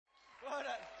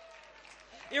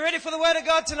You ready for the Word of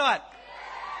God tonight?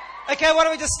 Okay, why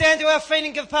don't we just stand to our feet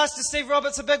and give Pastor Steve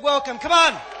Roberts a big welcome. Come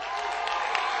on.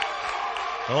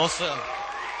 Awesome.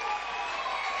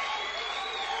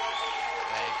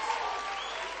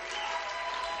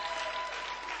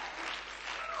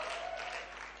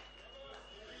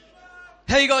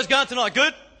 How you guys going tonight?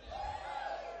 Good?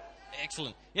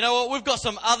 Excellent. You know what? We've got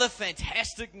some other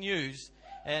fantastic news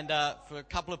and for a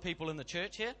couple of people in the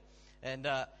church here. And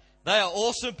they are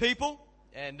awesome people.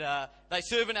 And they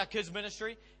serve in our kids'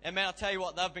 ministry. And man, I'll tell you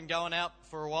what, they've been going out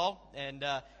for a while. And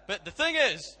but the thing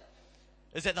is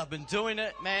that they've been doing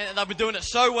it, man. And they've been doing it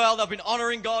so well. They've been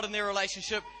honouring God in their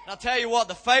relationship. And I'll tell you what,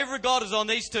 the favour of God is on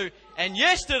these two. And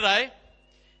yesterday,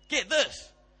 get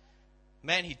this.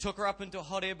 Man, he took her up into a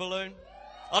hot air balloon.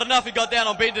 I don't know if he got down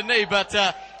on bended knee, but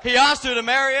he asked her to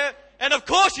marry her. And of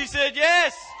course she said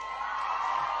yes.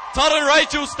 Todd and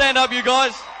Rachel, stand up, you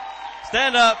guys.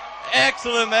 Stand up.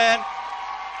 Excellent, man.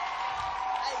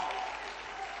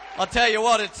 I'll tell you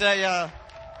what, it's a...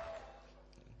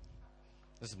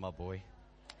 This is my boy.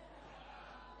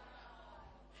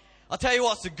 I'll tell you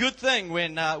what, it's a good thing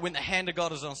when the hand of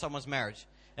God is on someone's marriage.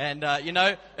 And, you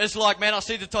know, it's like, man, I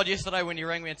said to Todd yesterday when he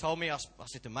rang me and told me, I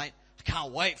said to mate, I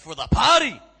can't wait for the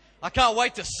party. I can't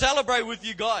wait to celebrate with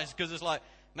you guys. Because it's like,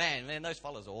 man, those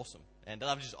fellas are awesome. And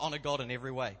I've just honoured God in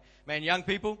every way. Man, young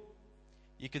people,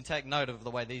 you can take note of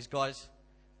the way these guys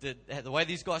did, the way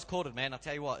these guys courted, man. I'll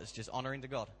tell you what, it's just honouring to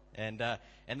God. And they're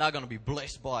going to be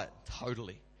blessed by it,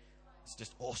 totally. It's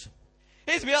just awesome.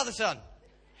 Here's my other son.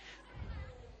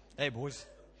 Hey, boys.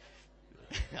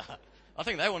 I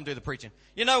think they want to do the preaching.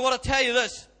 You know what, I'll tell you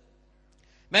this.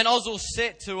 Man, I was all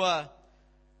set to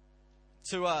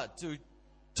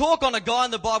talk on a guy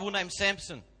in the Bible named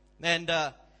Samson. And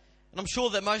I'm sure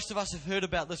that most of us have heard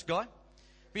about this guy.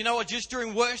 But you know what, just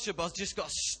during worship, I just got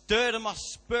stirred in my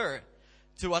spirit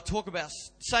to talk about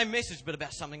the same message, but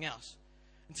about something else.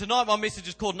 And tonight my message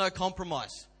is called No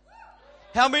Compromise.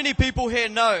 How many people here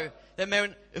know that,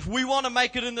 man, if we want to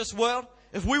make it in this world,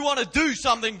 if we want to do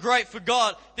something great for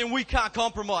God, then we can't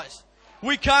compromise.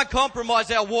 We can't compromise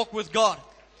our walk with God.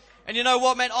 And you know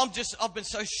what, man, I've been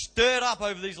so stirred up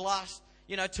over these last,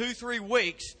 2-3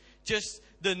 weeks, just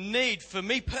the need for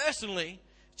me personally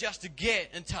just to get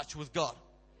in touch with God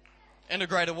in a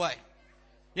greater way.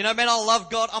 You know, man, I love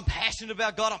God. I'm passionate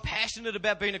about God. I'm passionate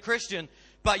about being a Christian.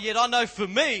 But yet I know for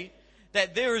me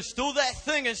that there is still that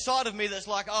thing inside of me that's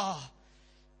like,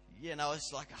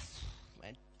 it's like,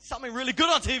 man, something really good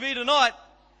on TV tonight.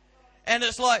 And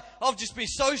it's like, I've just been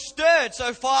so stirred,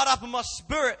 so fired up in my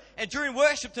spirit. And during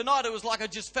worship tonight, it was like I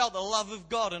just felt the love of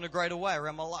God in a greater way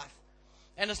around my life.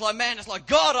 And it's like, man,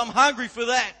 God, I'm hungry for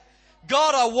that.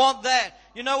 God, I want that.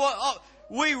 You know what?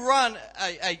 We run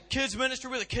a kids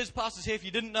ministry with the kids pastors here, if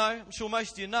you didn't know. I'm sure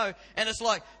most of you know. And it's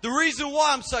like, the reason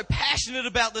why I'm so passionate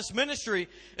about this ministry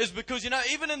is because,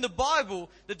 even in the Bible,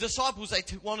 the disciples, they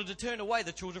wanted to turn away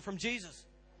the children from Jesus.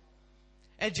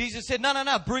 And Jesus said,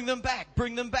 no, bring them back.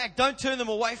 Bring them back. Don't turn them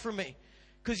away from me.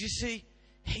 Because you see,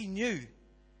 he knew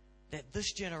that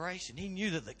this generation, he knew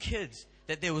that the kids,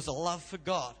 that there was a love for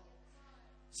God.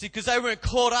 See, because they weren't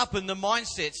caught up in the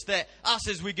mindsets that us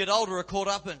as we get older are caught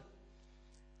up in.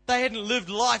 They hadn't lived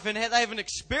life and they haven't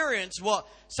experienced what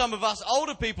some of us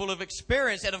older people have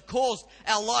experienced that have caused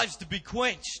our lives to be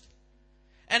quenched.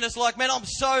 And it's like, man,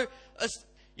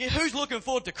 who's looking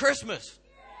forward to Christmas?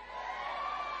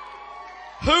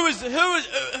 Who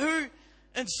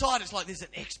inside it's like there's an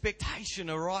expectation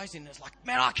arising. It's like,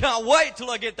 man, I can't wait till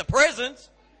I get the presents.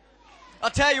 I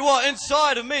tell you what,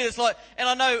 inside of me, it's like, and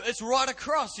I know it's right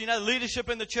across, leadership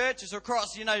in the church, it's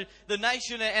across, the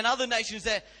nation and other nations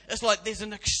that it's like there's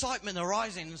an excitement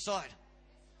arising inside.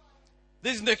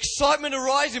 There's an excitement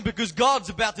arising because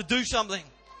God's about to do something.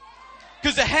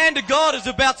 Because the hand of God is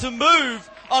about to move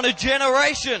on a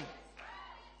generation.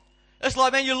 It's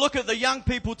like, man, you look at the young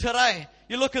people today,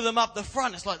 you look at them up the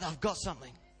front, it's like they've got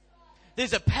something.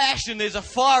 There's a passion, there's a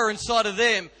fire inside of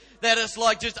them. That is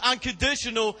like just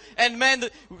unconditional. And man,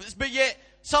 but yet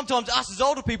sometimes us as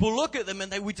older people look at them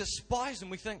and we despise them.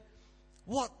 We think,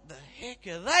 what the heck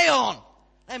are they on?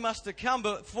 They must have come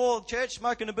before church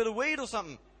smoking a bit of weed or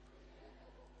something.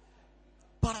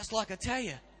 But it's like, I tell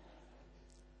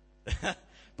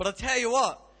you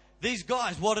what, these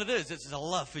guys, what it is, it's a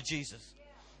love for Jesus.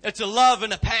 It's a love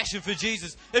and a passion for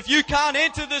Jesus. If you can't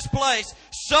enter this place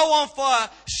so on fire,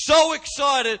 so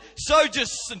excited, so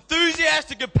just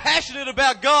enthusiastic and passionate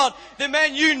about God, then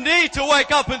man, you need to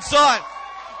wake up inside.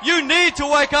 You need to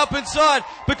wake up inside,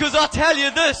 because I tell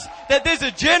you this, that there's a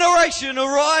generation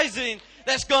arising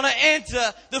that's going to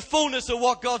enter the fullness of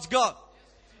what God's got.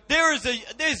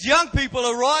 There's young people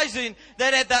arising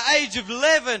that at the age of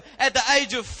 11, at the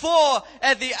age of 4,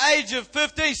 at the age of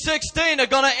 15, 16 are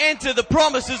going to enter the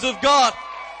promises of God.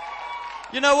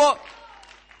 You know what?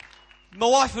 My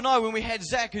wife and I, when we had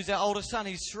Zach, who's our oldest son,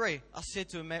 he's 3, I said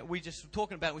to him, man, we just were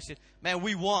talking about it, we said, man,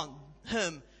 we want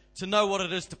him to know what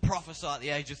it is to prophesy at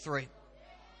the age of 3.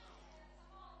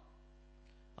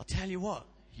 I'll tell you what,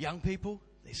 young people,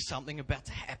 there's something about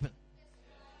to happen.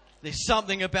 There's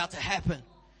something about to happen.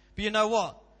 But you know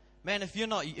what? Man, if you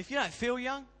don't feel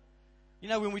young, you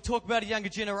know, when we talk about a younger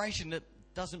generation, it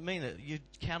doesn't mean that you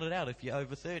count it out if you're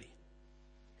over 30.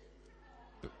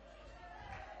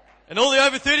 And all the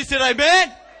over 30s said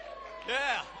amen?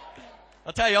 Yeah.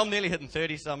 I'll tell you, I'm nearly hitting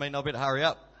 30, so I mean, I better hurry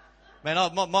up. Man,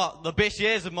 the best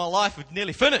years of my life are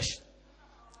nearly finished.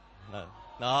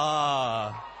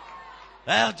 No,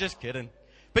 just kidding.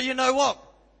 But you know what?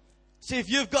 See, if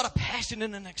you've got a passion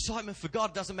and an excitement for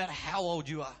God, it doesn't matter how old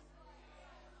you are.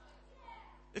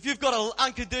 If you've got an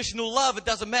unconditional love, it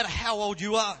doesn't matter how old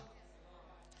you are.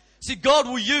 See, God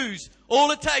will use,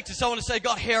 all it takes is someone to say,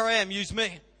 God, here I am, use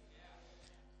me.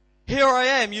 Here I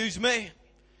am, use me.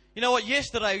 You know what,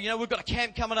 yesterday, we've got a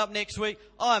camp coming up next week.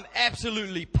 I'm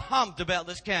absolutely pumped about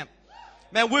this camp.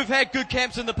 Man, we've had good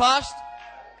camps in the past.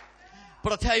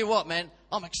 But I'll tell you what, man,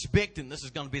 I'm expecting this is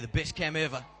going to be the best camp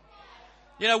ever.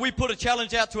 You know, we put a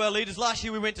challenge out to our leaders. Last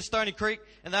year we went to Stony Creek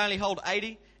and they only hold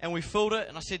 80 and we filled it.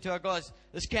 And I said to our guys,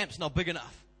 this camp's not big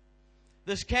enough.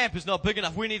 This camp is not big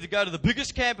enough. We need to go to the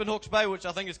biggest camp in Hawke's Bay, which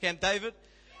I think is Camp David.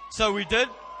 So we did.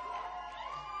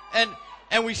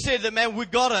 And we said that, man,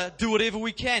 we've got to do whatever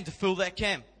we can to fill that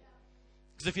camp.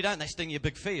 Because if you don't, they sting you a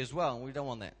big fee as well. And we don't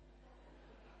want that.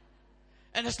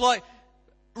 And it's like,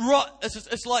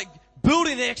 it's like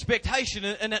building the expectation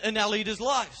in our leaders'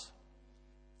 lives.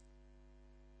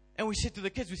 And we said to the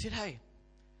kids, we said, hey,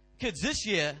 kids, this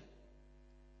year,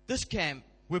 this camp,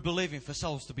 we're believing for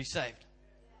souls to be saved.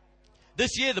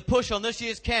 This year, the push on this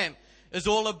year's camp is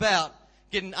all about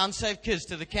getting unsaved kids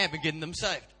to the camp and getting them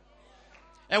saved.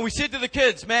 And we said to the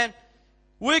kids, man,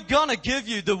 we're going to give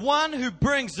you the one who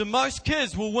brings the most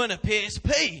kids will win a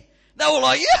PSP. They were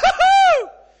like, yahoo!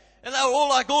 And they were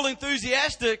all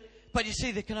enthusiastic. But you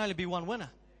see, there can only be one winner.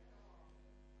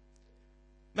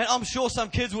 Man, I'm sure some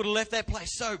kids would have left that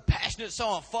place so passionate, so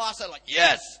on fire, so like,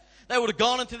 yes! They would have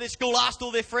gone into their school, asked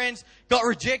all their friends, got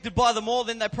rejected by them all,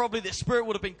 then their spirit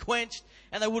would have been quenched,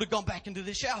 and they would have gone back into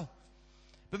their shell.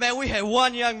 But man, we had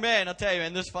one young man, I tell you,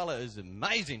 and this fella is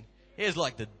amazing. He is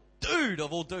like the dude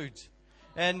of all dudes.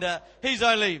 And he's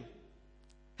only,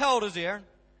 how old is he, Aaron?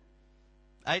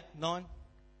 8, 9,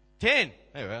 10.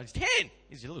 Anyway, he's 10.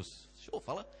 He's a little short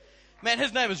fella. Man,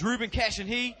 his name is Ruben Cash, and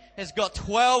he has got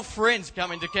 12 friends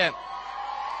coming to camp.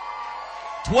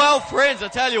 12 friends, I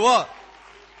tell you what.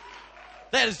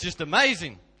 That is just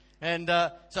amazing. And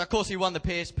so, of course, he won the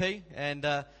PSP.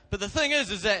 But the thing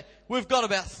is that we've got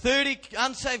about 30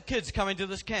 unsaved kids coming to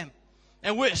this camp.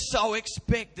 And we're so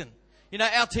expectant. You know,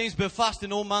 our team's been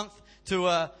fasting all month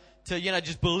to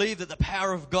just believe that the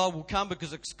power of God will come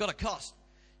because it's got a cost.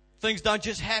 Things don't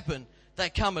just happen. They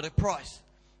come at a price.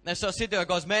 And so I said to our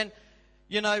guys, man,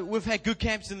 you know, we've had good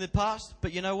camps in the past,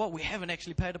 but you know what? We haven't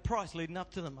actually paid a price leading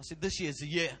up to them. I said, this year's the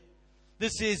year.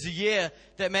 This is the year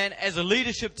that, man, as a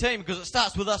leadership team, because it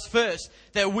starts with us first,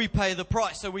 that we pay the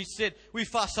price. So we said we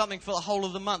fast something for the whole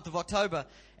of the month of October,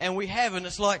 and we have, and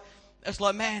it's like,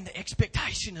 man, the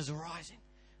expectation is arising.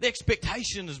 The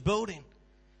expectation is building.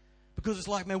 Because it's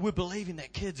like, man, we're believing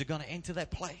that kids are going to enter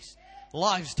that place.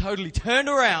 Lives totally turned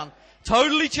around,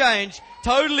 totally changed,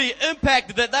 totally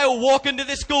impacted, that they will walk into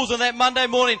their schools on that Monday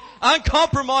morning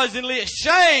uncompromisingly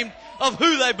ashamed of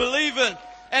who they believe in.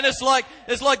 And it's like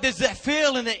there's that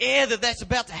feel in the air that that's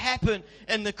about to happen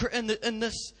in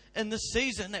this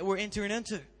season that we're entering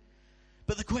into.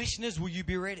 But the question is, will you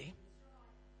be ready?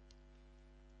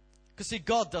 Because see,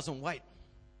 God doesn't wait.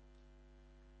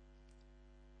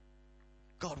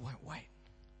 God won't wait.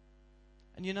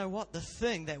 And you know what? The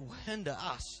thing that will hinder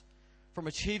us from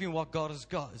achieving what God has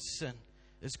got is sin,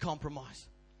 is compromise.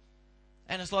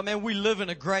 And it's like, man, we live in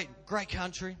a great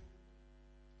country,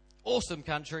 awesome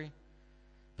country.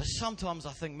 But sometimes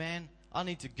I think, man, I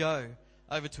need to go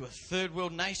over to a third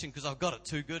world nation because I've got it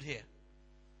too good here.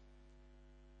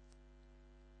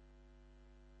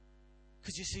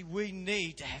 Because you see, we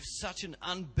need to have such an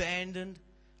unabandoned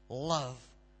love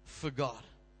for God.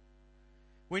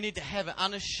 We need to have an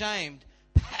unashamed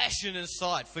passion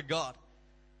inside for God.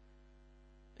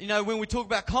 You know, when we talk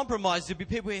about compromise, there'll be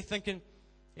people here thinking,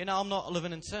 you know, I'm not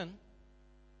living in sin.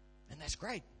 And that's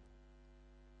great.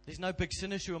 There's no big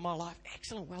sin issue in my life.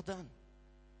 Excellent, well done.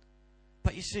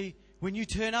 But you see, when you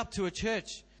turn up to a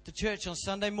church to church on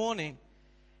Sunday morning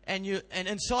and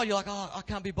inside you're like, oh, I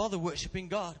can't be bothered worshiping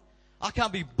God. I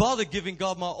can't be bothered giving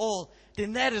God my all.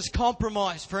 Then that is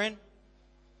compromise, friend.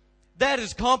 That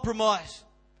is compromise.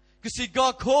 Because see,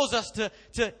 God calls us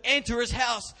to enter His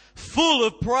house full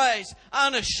of praise,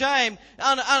 unashamed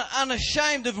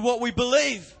of what we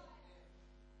believe.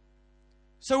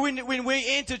 So when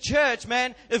we enter church,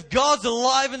 man, if God's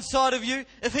alive inside of you,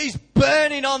 if He's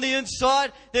burning on the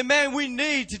inside, then man, we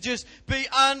need to just be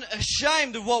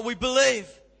unashamed of what we believe.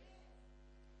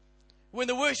 When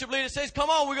the worship leader says, come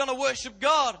on, we're going to worship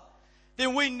God,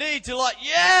 then we need to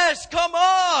yes, come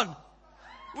on.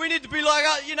 We need to be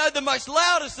the most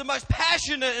loudest, the most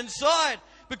passionate inside,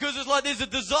 because it's like there's a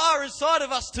desire inside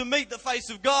of us to meet the face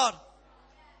of God.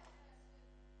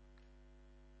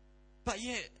 But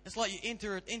yeah, it's like you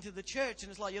enter into the church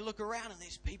and it's like you look around and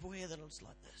there's people here that are just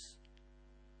like this.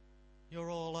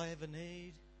 You're all I ever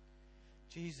need,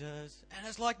 Jesus. And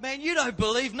it's like, man, you don't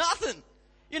believe nothing.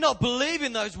 You're not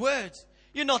believing those words.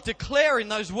 You're not declaring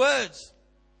those words.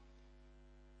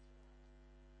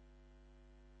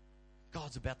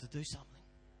 God's about to do something.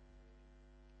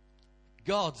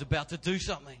 God's about to do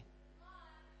something.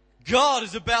 God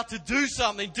is about to do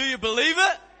something. Do you believe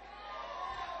it?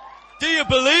 Do you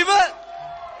believe it?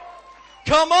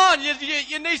 Come on,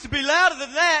 it needs to be louder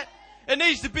than that. It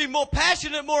needs to be more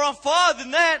passionate, more on fire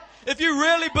than that. If you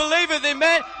really believe it, then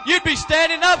man, you'd be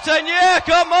standing up saying, yeah,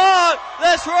 come on,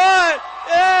 that's right,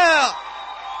 yeah.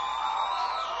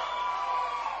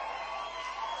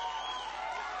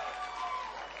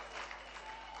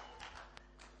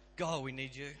 God, we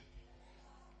need you.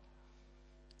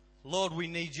 Lord, we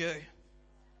need you.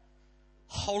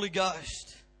 Holy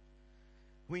Ghost,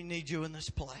 we need you in this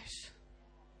place.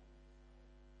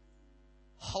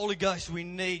 Holy Ghost, we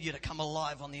need you to come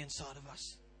alive on the inside of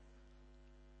us.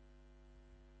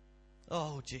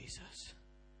 Oh, Jesus.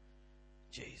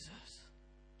 Jesus.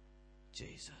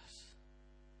 Jesus.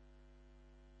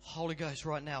 Holy Ghost,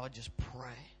 right now I just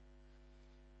pray,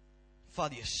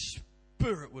 Father, your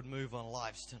Spirit would move on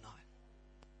lives tonight.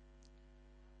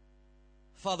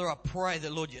 Father, I pray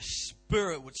that, Lord, your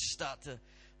Spirit would start to,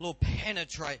 Lord,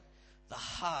 penetrate the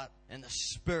heart and the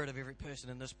spirit of every person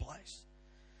in this place.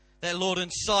 That, Lord,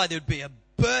 inside there would be a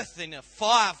birthing, a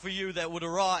fire for you that would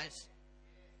arise.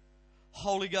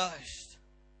 Holy Ghost,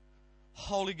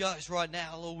 right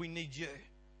now, Lord, we need you.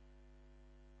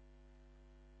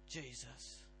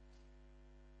 Jesus.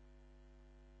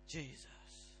 Jesus.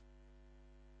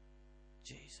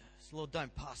 Jesus. Lord,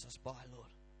 don't pass us by, Lord.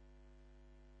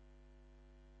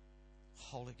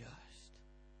 Holy Ghost.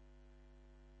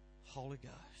 Holy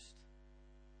Ghost.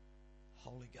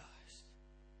 Holy Ghost.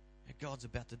 And God's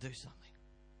about to do something.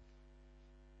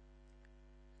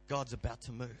 God's about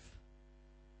to move.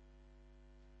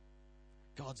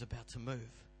 God's about to move.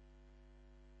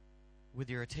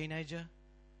 Whether you're a teenager,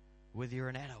 whether you're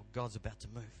an adult, God's about to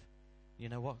move. You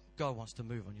know what? God wants to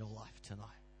move on your life tonight.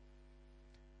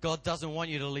 God doesn't want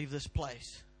you to leave this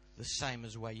place the same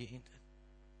as the way you entered.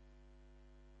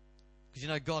 Because you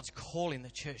know, God's calling the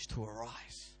church to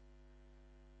arise.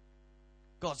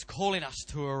 God's calling us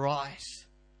to arise.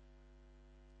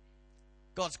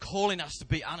 God's calling us to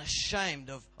be unashamed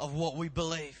of what we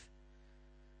believe.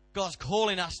 God's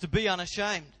calling us to be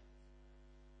unashamed.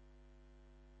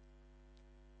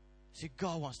 See,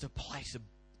 God wants to place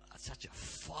such a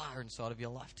fire inside of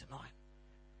your life tonight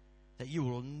that you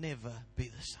will never be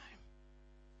the same.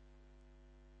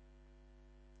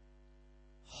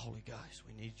 Holy Ghost,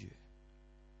 we need you.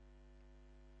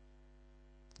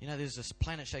 You know, there's this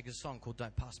Planet Shakers song called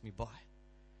Don't Pass Me By.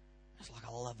 It's like,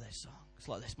 I love that song. It's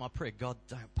like, that's my prayer. God,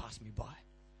 don't pass me by.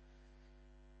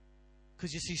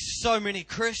 Because you see, so many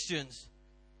Christians,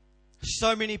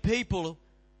 so many people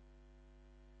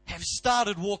have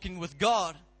started walking with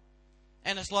God.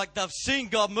 And it's like they've seen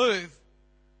God move.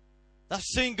 They've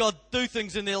seen God do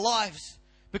things in their lives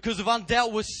because of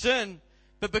undealt with sin.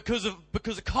 But because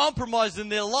of compromise in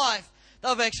their life,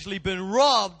 they've actually been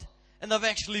robbed and they've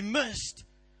actually missed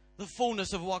the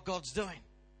fullness of what God's doing.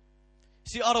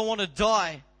 See, I don't want to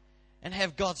die and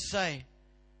have God say,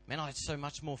 man, I had so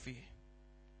much more for you.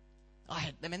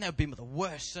 That would be the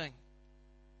worst thing.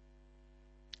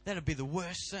 That would be the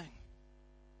worst thing.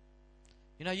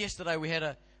 You know, yesterday we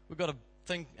got a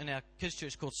thing in our kids'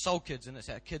 church called Soul Kids, and it's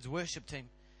our kids' worship team.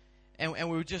 And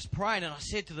we were just praying, and I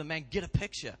said to them, man, get a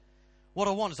picture. What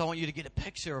I want you to get a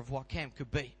picture of what camp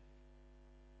could be.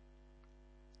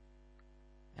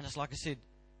 And it's like I said,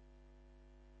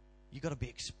 you've got to be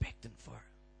expectant for it.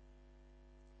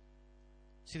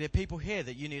 See, there are people here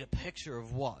that you need a picture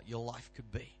of what your life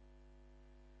could be.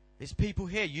 There's people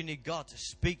here, you need God to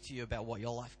speak to you about what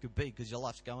your life could be, because your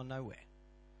life's going nowhere.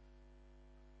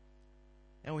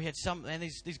 And we had and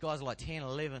these guys are like 10,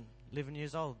 11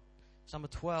 years old. Some are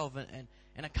 12, and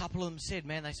a couple of them said,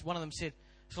 man, one of them said,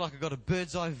 it's like I got a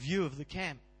bird's eye view of the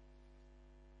camp.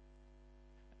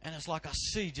 And it's like I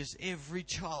see just every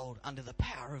child under the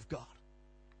power of God.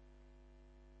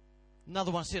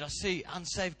 Another one said, I see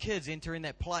unsaved kids entering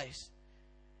that place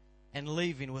and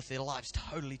leaving with their lives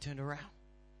totally turned around.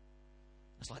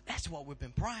 It's like, that's what we've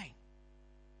been praying.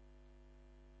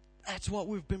 That's what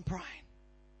we've been praying.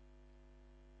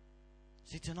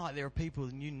 See, tonight there are people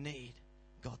and you need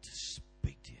God to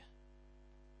speak to you.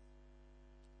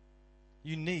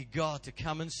 You need God to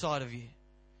come inside of you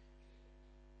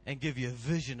and give you a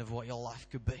vision of what your life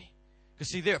could be. Because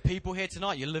see, there are people here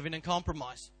tonight, you're living in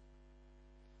compromise.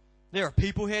 There are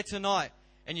people here tonight,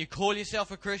 and you call yourself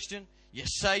a Christian, you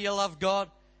say you love God,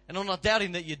 and I'm not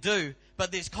doubting that you do,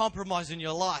 but there's compromise in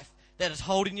your life that is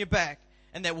holding you back,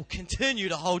 and that will continue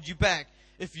to hold you back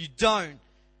if you don't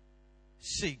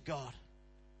seek God.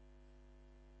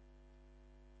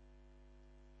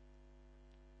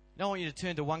 Now I want you to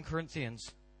turn to 1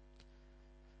 Corinthians.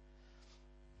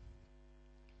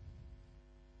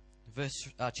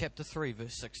 Chapter 3,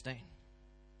 verse 16.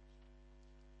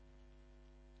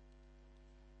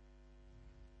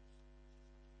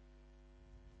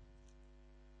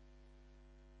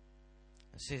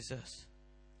 It says this.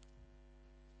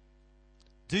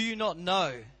 Do you not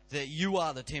know that you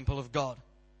are the temple of God,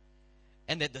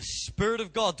 and that the Spirit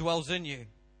of God dwells in you?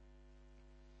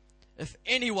 If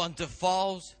anyone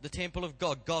defiles the temple of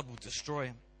God, God will destroy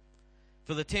him.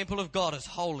 For the temple of God is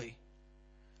holy,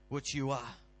 which you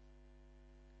are.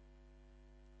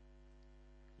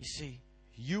 You see,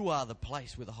 you are the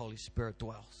place where the Holy Spirit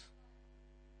dwells.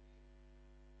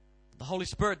 The Holy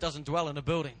Spirit doesn't dwell in a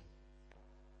building.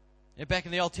 And back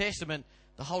in the Old Testament,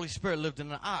 the Holy Spirit lived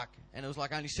in an ark, and it was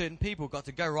like only certain people got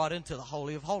to go right into the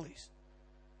Holy of Holies.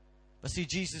 But see,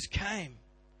 Jesus came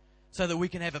so that we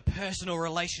can have a personal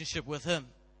relationship with Him.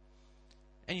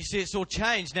 And you see, it's all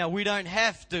changed. Now, we don't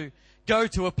have to go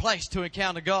to a place to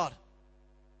encounter God.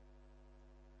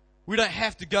 We don't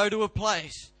have to go to a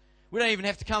place. We don't even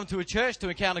have to come to a church to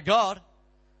encounter God,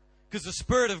 because the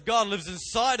Spirit of God lives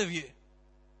inside of you.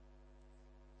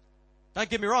 Don't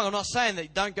get me wrong, I'm not saying that you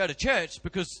don't go to church,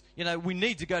 because, we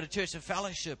need to go to church and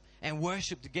fellowship and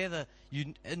worship together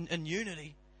in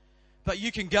unity. But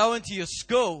you can go into your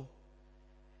school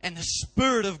and the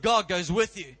Spirit of God goes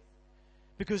with you,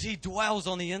 because He dwells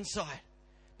on the inside.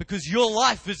 Because your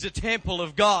life is a temple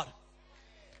of God.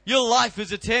 Your life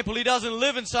is a temple. He doesn't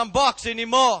live in some box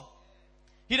anymore.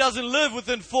 He doesn't live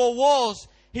within four walls.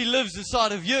 He lives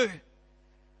inside of you.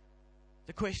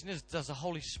 The question is, does the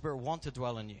Holy Spirit want to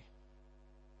dwell in you?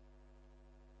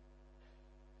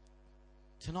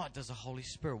 Tonight, does the Holy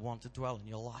Spirit want to dwell in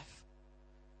your life?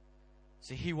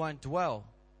 See, He won't dwell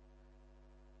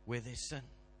where there's sin.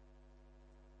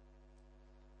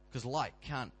 Because light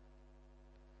can't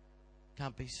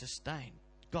be sustained.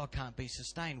 God can't be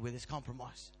sustained where there's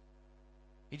compromise.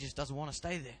 He just doesn't want to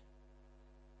stay there.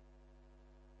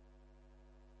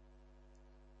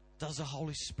 Does the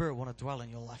Holy Spirit want to dwell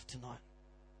in your life tonight?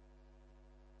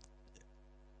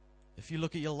 If you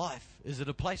look at your life, is it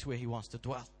a place where He wants to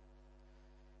dwell?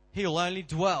 He'll only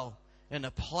dwell in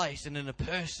a place and in a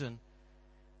person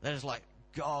that is like,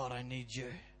 God, I need you.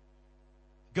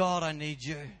 God, I need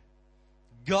you.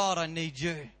 God, I need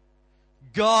you.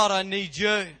 God, I need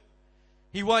you.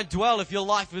 He won't dwell if your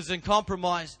life is in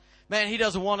compromise. Man, He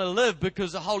doesn't want to live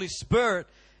because the Holy Spirit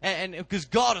and because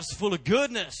God is full of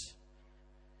goodness.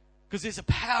 Because there's a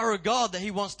power of God that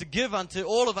He wants to give unto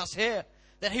all of us here,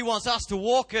 that He wants us to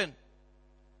walk in.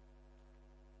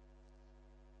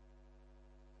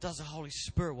 Does the Holy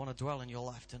Spirit want to dwell in your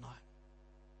life tonight?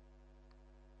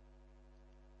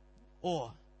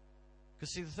 Or,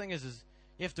 because see, the thing is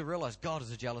you have to realize God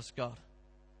is a jealous God.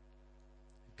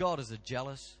 God is a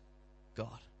jealous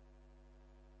God.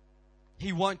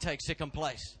 He won't take second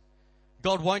place.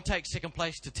 God won't take second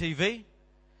place to TV.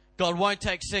 God won't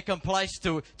take second place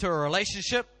to a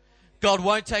relationship. God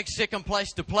won't take second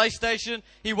place to PlayStation.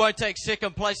 He won't take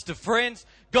second place to friends.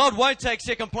 God won't take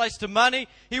second place to money.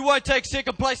 He won't take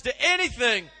second place to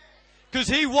anything. Because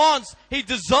He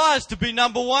desires to be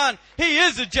number one. He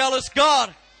is a jealous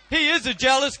God. He is a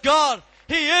jealous God.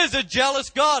 He is a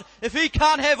jealous God. If He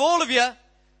can't have all of you,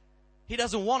 He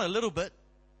doesn't want a little bit.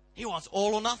 He wants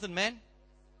all or nothing, man.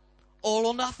 All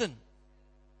or nothing.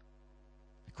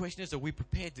 The question is, are we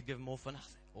prepared to give Him all for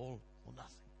nothing? All or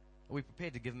nothing. Are we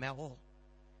prepared to give Him our all?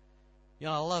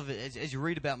 I love it as you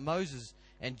read about Moses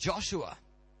and Joshua,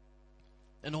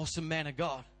 an awesome man of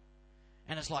God.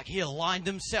 And it's like he aligned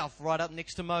himself right up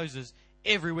next to Moses.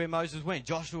 Everywhere Moses went,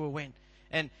 Joshua went.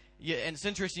 And it's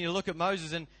interesting, you look at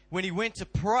Moses, and when he went to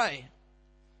pray,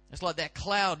 it's like that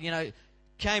cloud,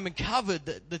 came and covered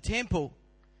the temple,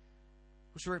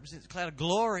 which represents a cloud of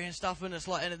glory and stuff. And it's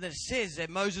like, and then it says that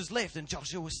Moses left and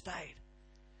Joshua stayed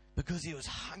because he was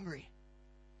hungry.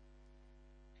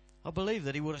 I believe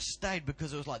that he would have stayed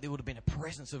because it was like there would have been a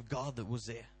presence of God that was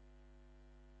there.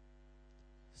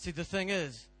 See, the thing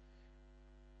is,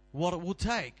 what it will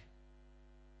take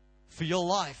for your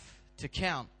life to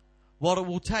count, what it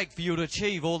will take for you to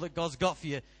achieve all that God's got for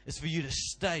you, is for you to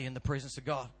stay in the presence of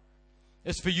God.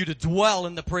 It's for you to dwell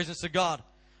in the presence of God.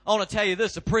 I want to tell you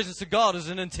this, the presence of God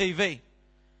isn't in TV.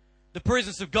 The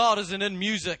presence of God isn't in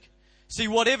music. See,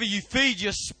 whatever you feed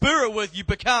your spirit with, you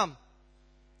become.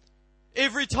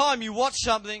 Every time you watch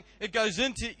something, it goes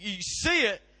into, you see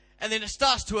it, and then it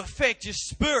starts to affect your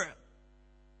spirit.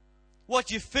 What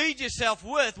you feed yourself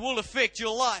with will affect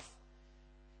your life.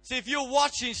 See, if you're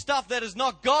watching stuff that is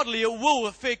not godly, it will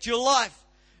affect your life.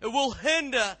 It will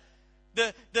hinder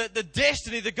the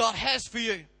destiny that God has for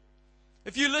you.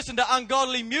 If you listen to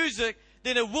ungodly music,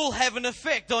 then it will have an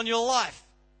effect on your life.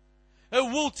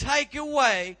 It will take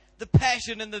away the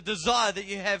passion and the desire that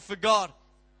you have for God.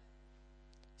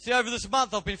 See, over this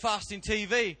month I've been fasting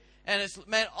TV, and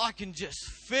I can just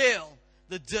feel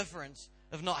the difference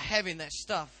of not having that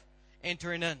stuff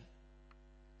entering in.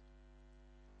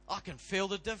 I can feel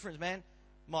the difference, man.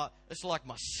 It's like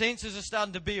my senses are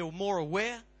starting to be more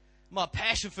aware. My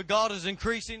passion for God is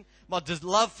increasing. My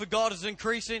love for God is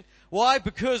increasing. Why?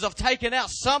 Because I've taken out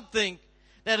something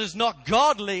that is not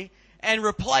godly and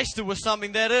replaced it with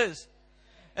something that is.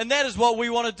 And that is what we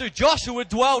want to do. Joshua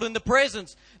dwelled in the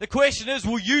presence. The question is,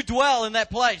 will you dwell in that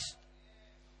place?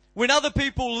 When other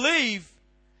people leave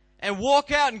and walk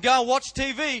out and go and watch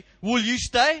TV, will you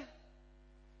stay?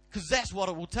 Because that's what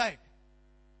it will take.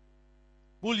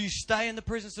 Will you stay in the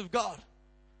presence of God?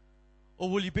 Or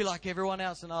will you be like everyone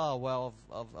else and,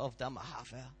 I've done my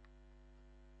half hour.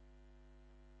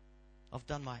 I've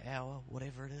done my hour,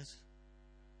 whatever it is.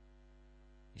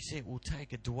 You see, it will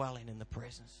take a dwelling in the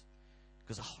presence.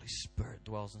 Because the Holy Spirit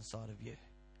dwells inside of you.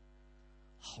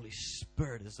 The Holy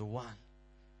Spirit is the one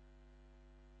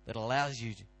that allows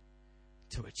you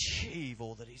to achieve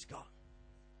all that He's got.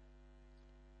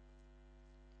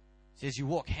 See, as you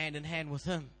walk hand in hand with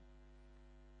Him,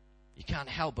 you can't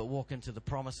help but walk into the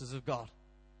promises of God.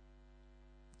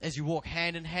 As you walk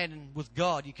hand in hand with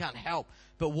God, you can't help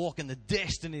but walk in the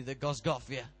destiny that God's got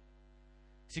for you.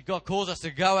 See, God calls us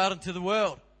to go out into the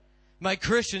world, make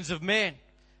Christians of men,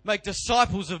 make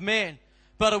disciples of men,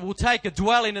 but it will take a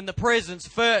dwelling in the presence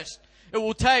first. It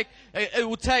will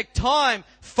take time,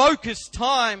 focused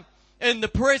time in the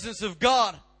presence of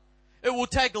God. It will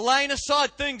take laying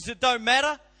aside things that don't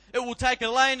matter. It will take a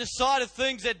laying aside of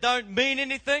things that don't mean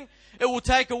anything. It will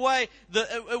take the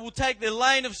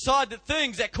laying aside the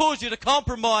things that cause you to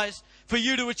compromise for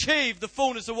you to achieve the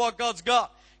fullness of what God's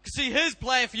got. Because see, His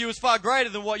plan for you is far greater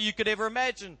than what you could ever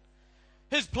imagine.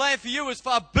 His plan for you is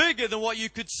far bigger than what you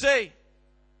could see.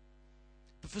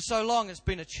 But for so long, it's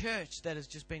been a church that has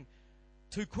just been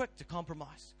too quick to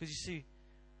compromise. Because you see,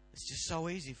 it's just so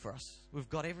easy for us. We've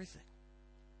got everything.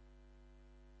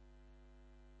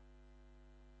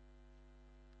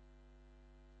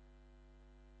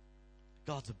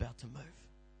 God's about to move.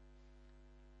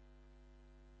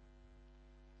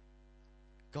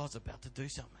 God's about to do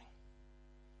something.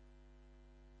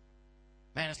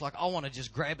 Man, it's like I want to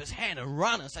just grab His hand and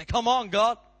run and say, come on,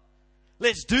 God.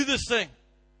 Let's do this thing.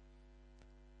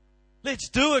 Let's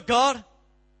do it, God.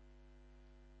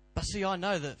 But see, I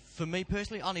know that for me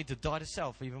personally, I need to die to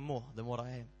self even more than what I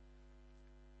am.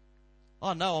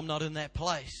 I know I'm not in that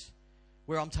place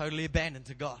where I'm totally abandoned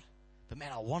to God. But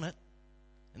man, I want it.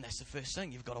 And that's the first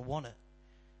thing. You've got to want it.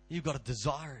 You've got to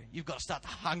desire it. You've got to start to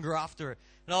hunger after it.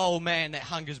 And oh man, that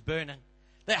hunger's burning.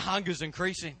 That hunger's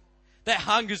increasing. That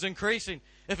hunger's increasing.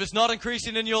 If it's not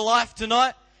increasing in your life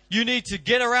tonight, you need to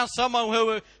get around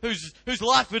someone whose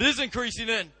life it is increasing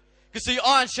in. Because see,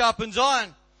 iron sharpens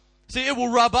iron. See, it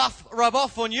will rub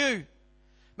off on you.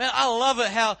 Man, I love it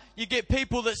how you get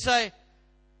people that say,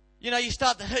 you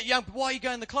start to hit young people. Why are you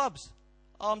going to the clubs?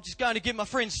 Oh, I'm just going to get my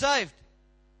friends saved.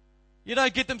 You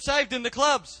don't get them saved in the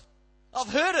clubs. I've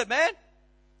heard it, man.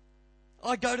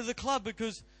 I go to the club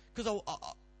because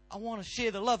I want to share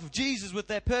the love of Jesus with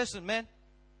that person, man.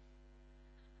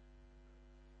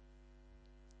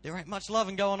 There ain't much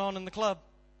loving going on in the club.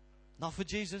 Not for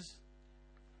Jesus.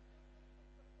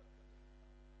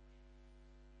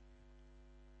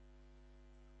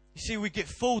 You see, we get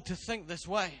fooled to think this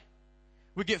way.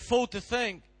 We get fooled to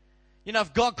think, You know,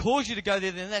 if God calls you to go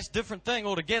there, then that's a different thing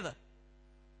altogether.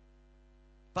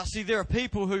 But see, there are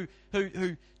people who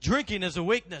drinking is a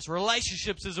weakness,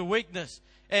 relationships is a weakness,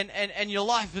 and your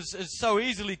life is so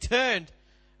easily turned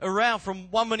around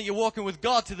from one minute you're walking with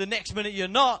God to the next minute you're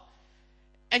not.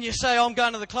 And you say, I'm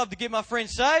going to the club to get my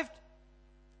friends saved.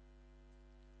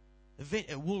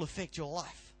 It will affect your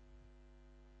life.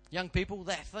 Young people,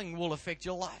 that thing will affect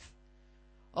your life.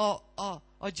 Oh,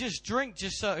 I just drink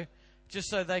just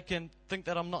so they can think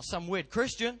that I'm not some weird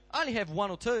Christian. I only have one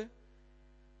or two.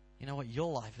 You know what?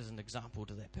 Your life is an example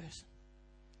to that person.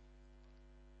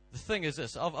 The thing is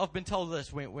this. I've been told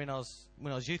this when I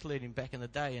was youth leading back in the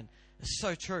day, and it's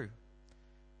so true.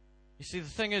 You see, the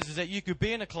thing is that you could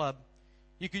be in a club.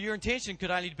 Your intention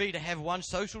could only be to have one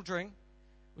social drink,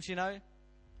 which, you know,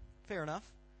 fair enough.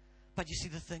 But you see,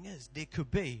 the thing is, there could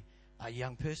be a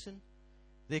young person,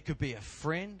 there could be a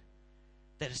friend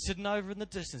that is sitting over in the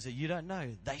distance that you don't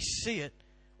know. They see it.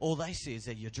 All they see is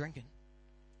that you're drinking.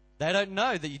 They don't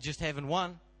know that you're just having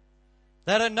one.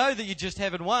 They don't know that you're just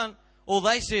having one. All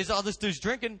they see is, oh, this dude's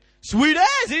drinking. Sweet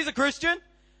as, he's a Christian.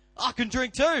 I can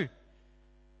drink too.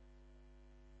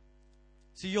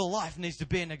 So your life needs to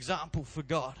be an example for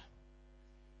God.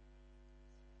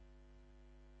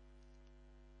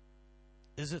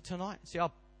 Is it tonight? See, I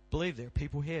believe there are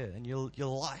people here in your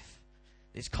life.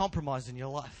 There's compromise in your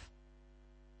life.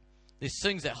 There's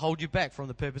things that hold you back from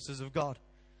the purposes of God.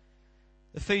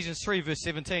 Ephesians 3 verse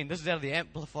 17, this is out of the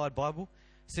Amplified Bible,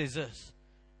 says this: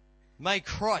 may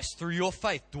Christ through your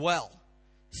faith dwell,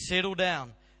 settle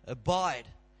down, abide,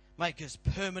 make His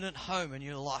permanent home in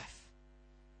your life.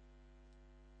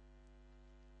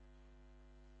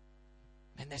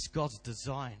 And that's God's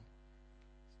design.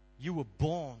 You were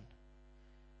born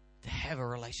to have a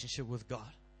relationship with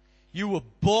God. You were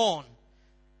born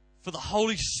for the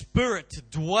Holy Spirit to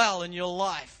dwell in your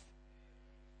life.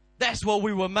 That's what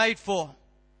we were made for.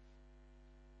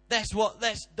 That's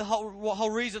the whole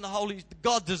reason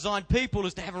God designed people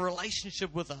is to have a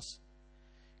relationship with us.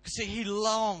 Because see, He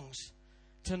longs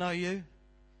to know you.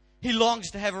 He longs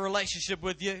to have a relationship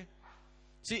with you.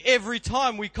 See, every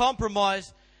time we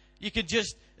compromise,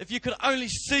 if you could only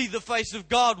see the face of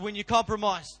God when you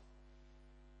compromise,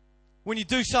 when you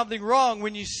do something wrong,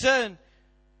 when you sin,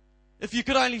 if you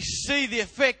could only see the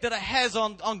effect that it has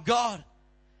on God,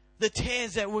 the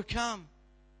tears that would come.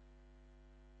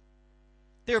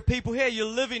 There are people here, you're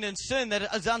living in sin that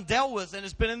is undealt with and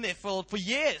has been in there for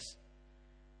years.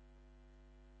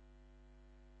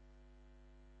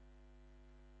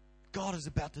 God is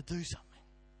about to do something.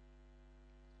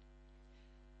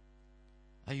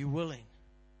 Are you willing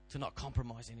to not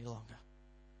compromise any longer?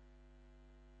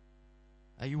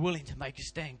 Are you willing to make a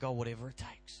stand? God, whatever it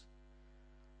takes.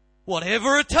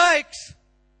 Whatever it takes.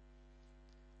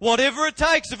 Whatever it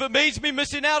takes. If it means me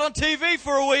missing out on TV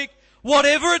for a week,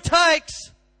 whatever it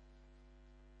takes.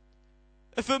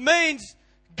 If it means,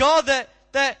 God, that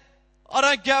I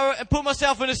don't go and put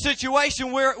myself in a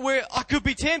situation where I could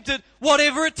be tempted,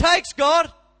 whatever it takes,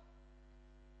 God.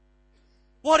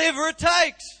 Whatever it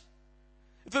takes.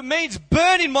 If it means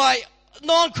burning my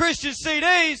non-Christian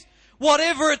CDs,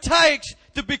 whatever it takes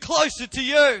to be closer to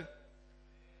you.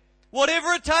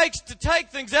 Whatever it takes to take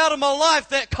things out of my life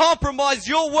that compromise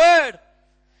your word.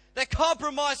 That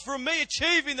compromise from me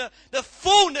achieving the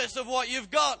fullness of what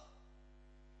you've got.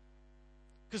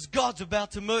 Because God's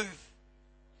about to move.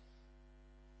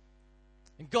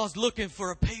 And God's looking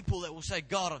for a people that will say,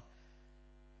 God,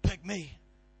 pick me.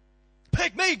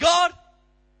 Pick me, God.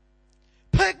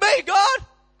 Pick me, God.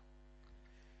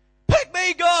 Pick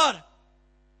me, God.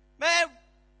 Man,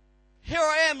 here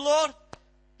I am, Lord.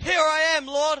 Here I am,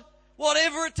 Lord.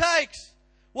 Whatever it takes.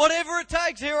 Whatever it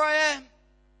takes, here I am.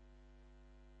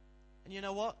 And you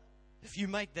know what? If you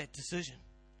make that decision,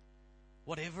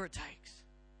 whatever it takes,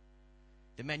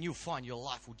 then man, you'll find your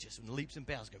life will just in leaps and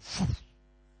bounds go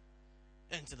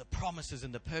into the promises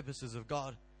and the purposes of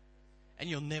God. And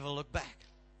you'll never look back.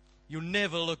 You'll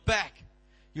never look back.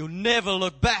 You'll never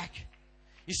look back.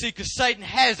 You see, because Satan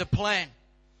has a plan.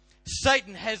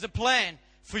 Satan has a plan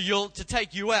for to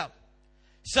take you out.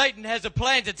 Satan has a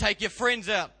plan to take your friends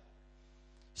out.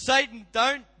 Satan,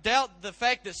 don't doubt the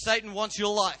fact that Satan wants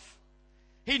your life.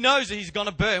 He knows that he's going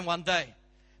to burn one day.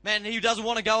 Man, he doesn't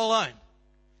want to go alone.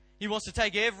 He wants to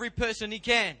take every person he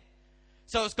can.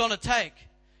 So it's going to take.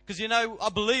 Because, you know, I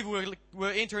believe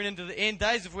we're entering into the end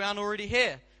days if we aren't already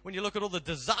here. When you look at all the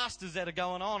disasters that are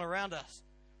going on around us.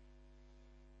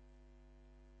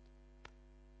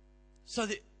 So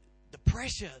the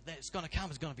pressure that's going to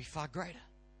come is going to be far greater.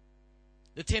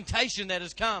 The temptation that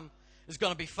has come is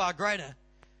going to be far greater.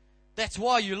 That's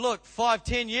why you look,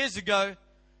 5-10 years ago,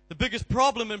 The biggest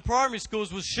problem in primary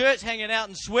schools was shirts hanging out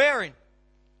and swearing.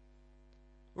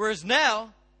 Whereas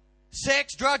now,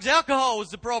 sex, drugs, alcohol is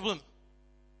the problem.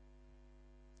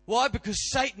 Why? Because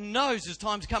Satan knows his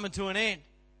time's coming to an end.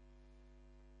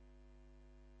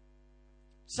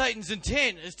 Satan's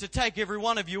intent is to take every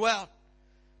one of you out.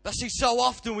 But see, so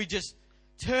often we just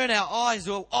turn our eyes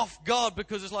off God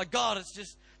because it's like, God, it's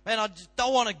just, man, I just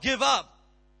don't want to give up.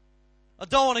 I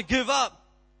don't want to give up.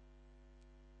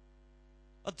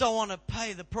 I don't want to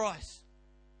pay the price.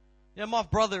 You know, my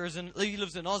brother he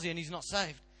lives in Aussie and he's not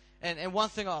saved. And one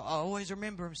thing I always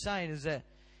remember him saying is that,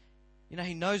 you know,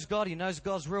 he knows God, he knows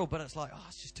God's real, but it's like,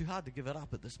 it's just too hard to give it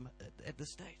up at this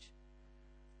stage.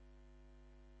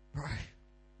 Bro,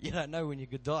 you don't know when you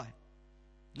could die.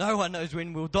 No one knows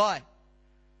when we'll die.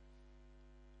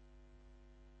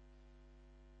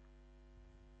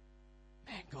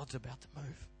 Man, God's about to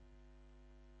move.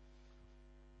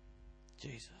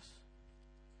 Jesus.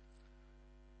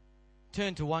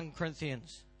 Turn to 1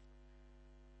 Corinthians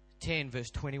 10 verse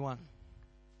 21.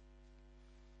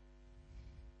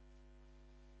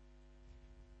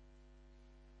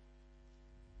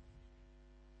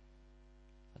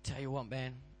 I tell you what,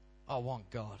 man, I want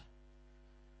God.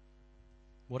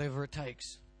 Whatever it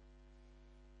takes.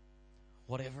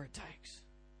 Whatever it takes.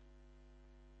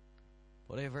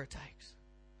 Whatever it takes.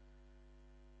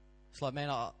 It's like,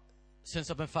 man, since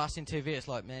I've been fasting TV, it's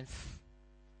like, man,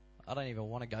 I don't even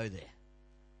want to go there.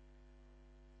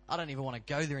 I don't even want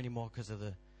to go there anymore because of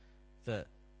the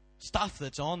stuff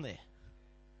that's on there.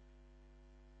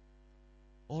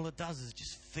 All it does is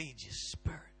just feed your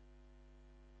spirit.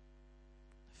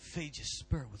 Feed your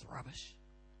spirit with rubbish.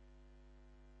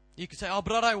 You could say, oh,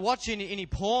 but I don't watch any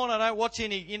porn. I don't watch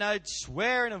any,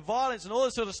 swearing and violence and all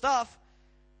this sort of stuff.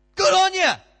 Good on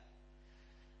you.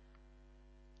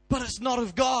 But it's not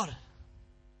of God.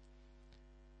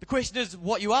 The question is,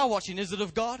 what you are watching, is it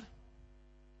of God?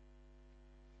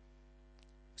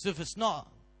 So if it's not,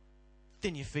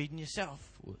 then you're feeding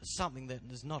yourself with something that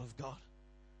is not of God.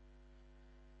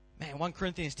 Man, 1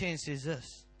 Corinthians 10 says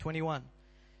this, 21.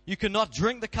 You cannot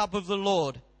drink the cup of the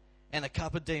Lord and the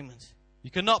cup of demons.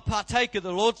 You cannot partake of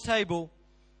the Lord's table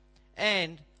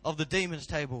and of the demon's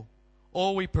table,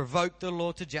 or we provoke the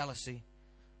Lord to jealousy.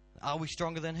 Are we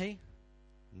stronger than He?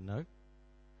 No.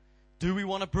 Do we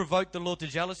want to provoke the Lord to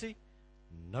jealousy?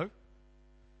 No.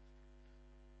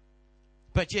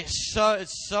 But yes,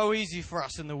 it's so easy for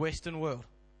us in the Western world.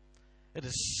 It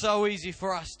is so easy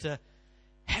for us to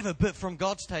have a bit from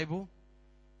God's table.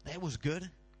 That was good.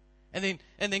 And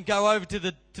then go over to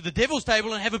the devil's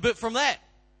table and have a bit from that.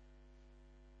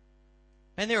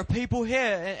 And there are people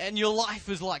here, and your life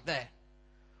is like that.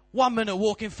 1 minute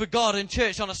walking for God in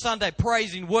church on a Sunday,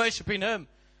 praising, worshiping Him.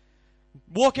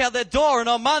 Walk out that door, and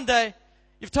on Monday,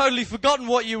 you've totally forgotten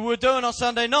what you were doing on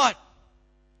Sunday night.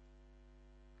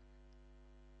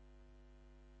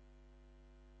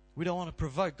 We don't want to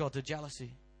provoke God to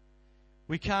jealousy.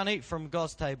 We can't eat from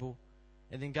God's table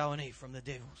and then go and eat from the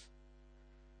devil's.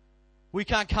 We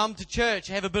can't come to church,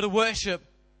 have a bit of worship,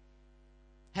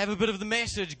 have a bit of the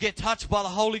message, get touched by the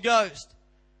Holy Ghost,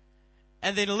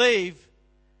 and then leave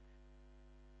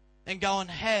and go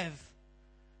and have,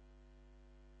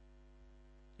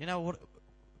 whatever.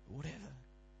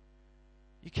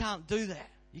 You can't do that.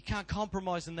 You can't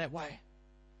compromise in that way.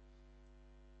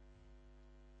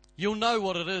 You'll know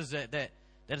what it is that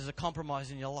is a compromise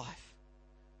in your life.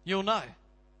 You'll know.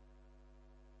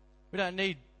 We don't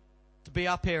need to be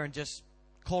up here and just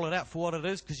call it out for what it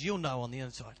is, because you'll know on the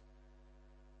inside.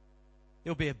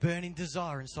 There'll be a burning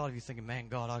desire inside of you thinking, man,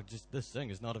 God, this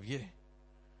thing is not of you.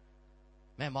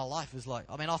 Man, my life is like,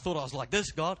 I thought I was like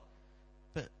this, God.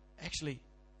 But actually,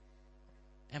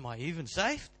 am I even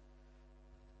saved?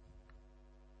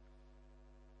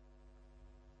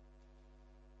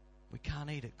 We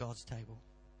can't eat at God's table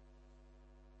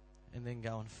and then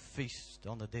go and feast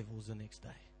on the devil's the next day,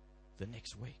 the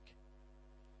next week.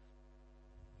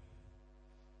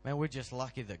 Man, we're just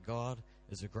lucky that God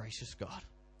is a gracious God.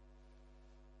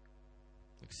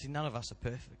 See, none of us are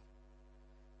perfect.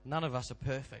 None of us are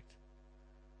perfect.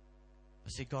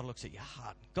 But see, God looks at your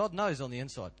heart. God knows on the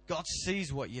inside. God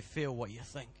sees what you feel, what you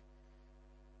think.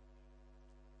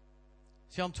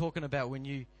 See, I'm talking about when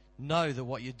you know that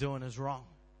what you're doing is wrong.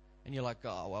 And you're like,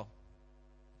 oh, well,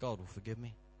 God will forgive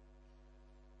me.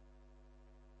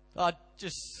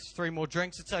 Just 3 more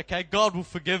drinks, it's okay. God will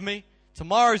forgive me.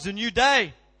 Tomorrow's a new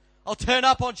day. I'll turn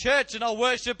up on church and I'll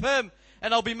worship Him.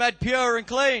 And I'll be made pure and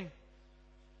clean.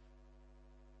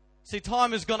 See,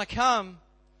 time is going to come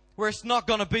where it's not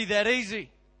going to be that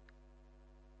easy.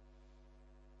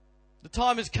 The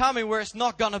time is coming where it's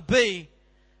not going to be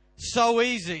so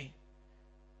easy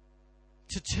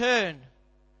to turn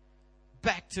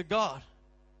back to God.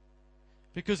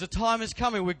 Because the time is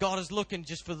coming where God is looking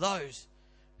just for those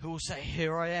who will say,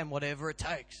 here I am, whatever it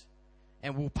takes,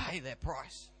 and will pay that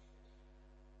price.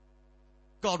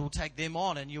 God will take them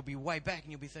on, and you'll be way back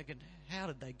and you'll be thinking, how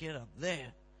did they get up there?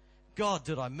 God,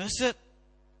 did I miss it?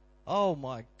 Oh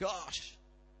my gosh.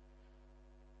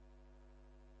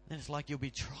 Then it's like you'll be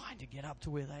trying to get up to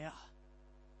where they are.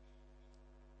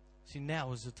 See,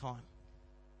 now is the time.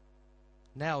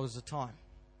 Now is the time.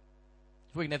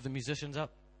 If we can have the musicians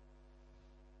up.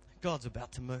 God's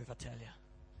about to move, I tell you.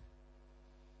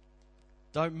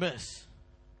 Don't miss.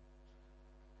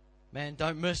 Man,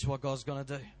 don't miss what God's going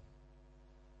to do.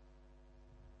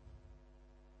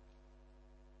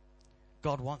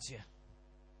 God wants you.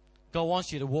 God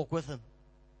wants you to walk with Him.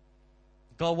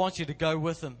 God wants you to go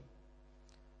with Him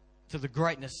to the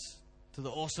greatness, to the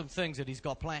awesome things that He's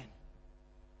got planned.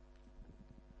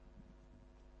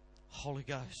 Holy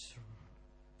Ghost,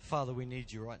 Father, we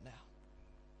need you right now.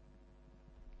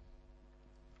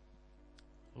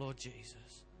 Lord Jesus.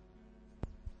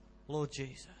 Lord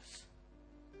Jesus.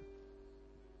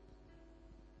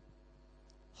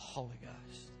 Holy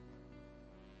Ghost.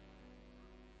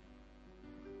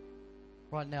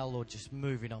 Right now, Lord, just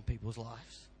moving on people's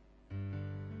lives.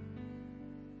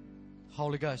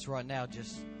 Holy Ghost, right now,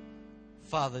 just,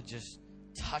 Father, just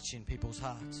touching people's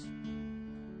hearts.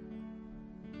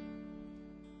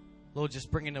 Lord, just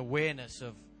bringing awareness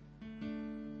of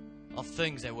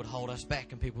things that would hold us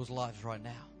back in people's lives right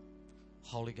now.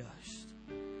 Holy Ghost.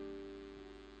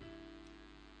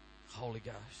 Holy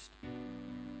Ghost.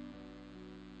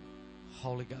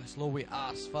 Holy Ghost. Lord, we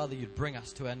ask, Father, you'd bring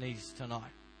us to our knees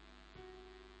tonight.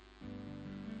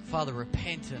 Father,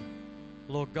 repentant,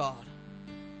 Lord God,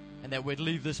 and that we'd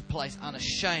leave this place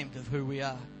unashamed of who we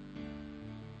are,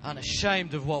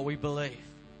 unashamed of what we believe,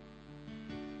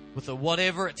 with a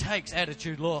whatever it takes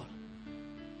attitude, Lord.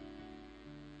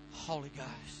 Holy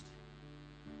Ghost,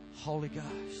 Holy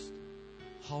Ghost,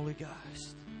 Holy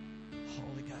Ghost,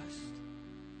 Holy Ghost.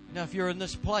 Now, if you're in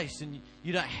this place and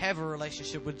you don't have a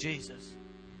relationship with Jesus,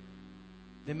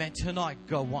 then man, tonight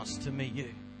God wants to meet you.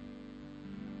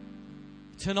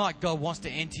 Tonight God wants to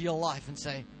enter your life and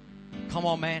say, come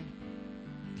on, man.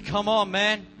 Come on,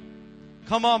 man.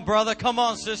 Come on, brother. Come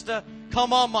on, sister.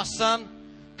 Come on, my son.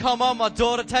 Come on, my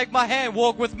daughter. Take my hand.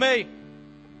 Walk with me.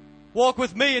 Walk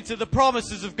with me into the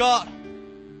promises of God.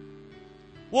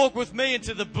 Walk with me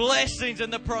into the blessings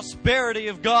and the prosperity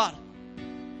of God.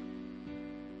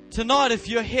 Tonight, if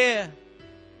you're here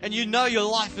and you know your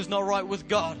life is not right with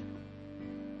God,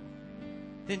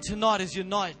 then tonight is your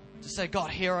night to say, God,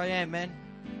 here I am, man.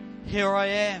 Here I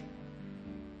am.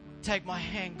 Take my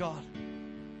hand, God.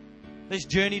 Let's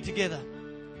journey together.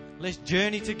 Let's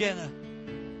journey together.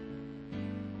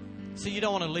 See, you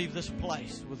don't want to leave this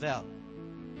place without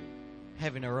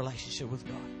having a relationship with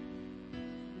God.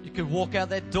 You could walk out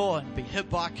that door and be hit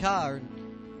by a car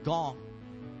and gone.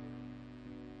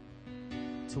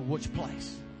 To which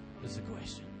place is the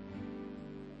question.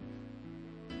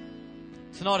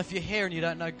 Tonight, if you're here and you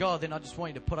don't know God, then I just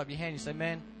want you to put up your hand and say,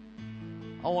 man,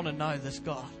 I want to know this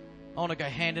God. I want to go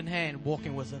hand in hand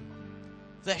walking with Him.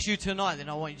 If that's you tonight, then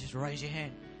I want you to just raise your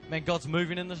hand. Man, God's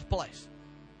moving in this place.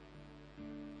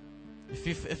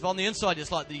 If on the inside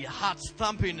it's like your heart's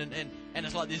thumping and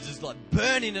it's like there's this like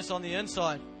burniness on the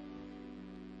inside,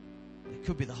 it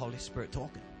could be the Holy Spirit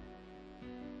talking.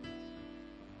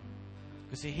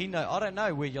 Because see, I don't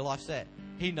know where your life's at.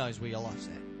 He knows where your life's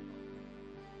at.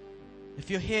 If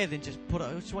you're here, then just what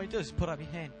you want to do is put up your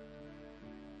hand.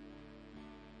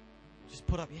 Just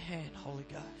put up your hand, Holy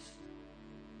Ghost.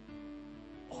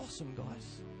 Awesome,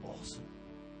 guys. Awesome.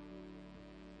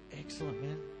 Excellent,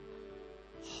 man.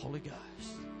 Holy Ghost.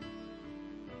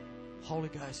 Holy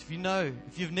Ghost.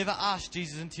 If you've never asked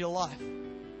Jesus into your life,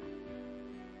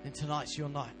 then tonight's your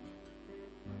night.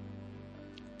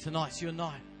 Tonight's your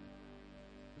night.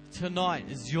 Tonight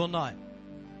is your night.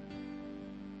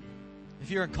 If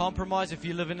you're in compromise, if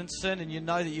you're living in sin and you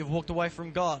know that you've walked away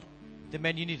from God, then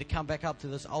man, you need to come back up to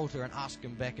this altar and ask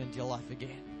Him back into your life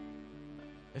again.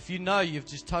 If you know you've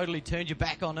just totally turned your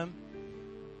back on Him,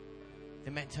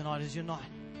 then man, tonight is your night.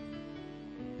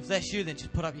 If that's you, then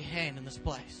just put up your hand in this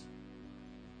place.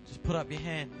 Just put up your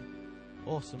hand.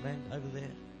 Awesome, man. Over there.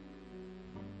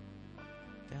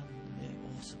 Down there.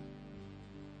 Awesome.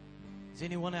 Is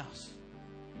anyone else?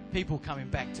 People coming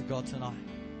back to God tonight.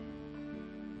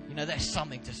 You know, that's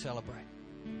something to celebrate.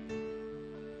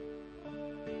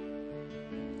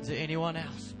 Is there anyone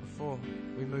else before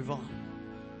we move on?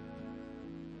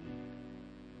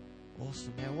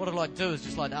 Awesome, man. What I'd like to do is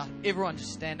just like everyone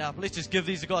just stand up. Let's just give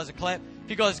these guys a clap.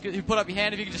 If you guys who put up your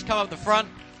hand, if you can just come up the front.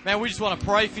 Man, we just want to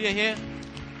pray for you here.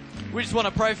 We just want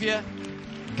to pray for you.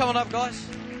 Come on up, guys.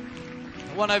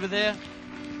 One over there.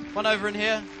 One over in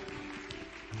here.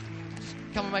 Just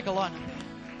come and make a line up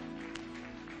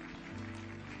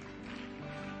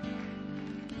there.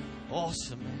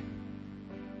 Awesome, man.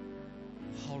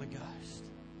 Holy Ghost.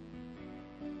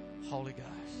 Holy Ghost.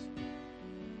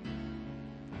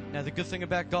 Now, the good thing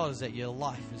about God is that your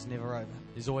life is never over.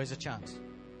 There's always a chance.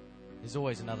 There's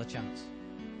always another chance.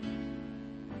 And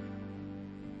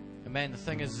man, the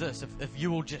thing is this, if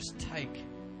you will just take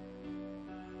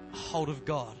hold of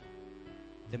God,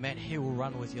 then man, He will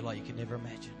run with you like you could never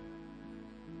imagine.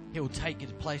 He will take you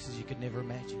to places you could never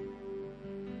imagine.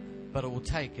 But it will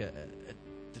take a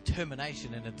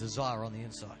determination and a desire on the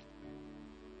inside.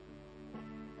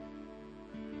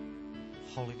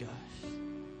 Holy Ghost.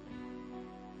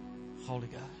 Holy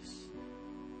Ghost.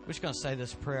 We're just going to say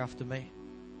this prayer after me.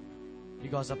 You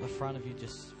guys up the front, if you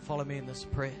just follow me in this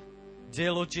prayer.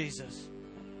 Dear Lord Jesus,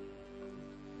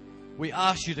 we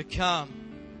ask you to come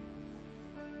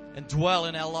and dwell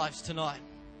in our lives tonight.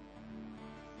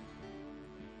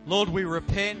 Lord, we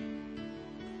repent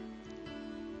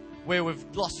where we've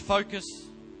lost focus,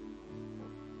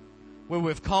 where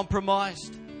we've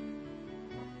compromised,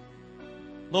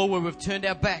 Lord, where we've turned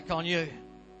our back on you.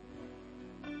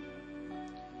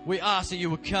 We ask that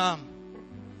you would come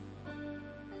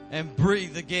and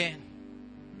breathe again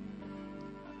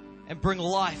and bring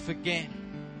life again.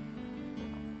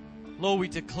 Lord, we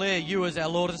declare you as our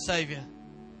Lord and Savior.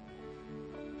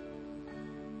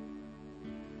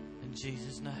 In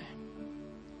Jesus' name.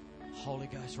 Holy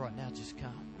Ghost, right now, just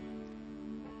come.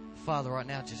 Father, right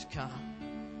now, just come.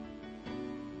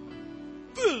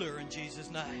 Fill her in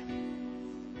Jesus'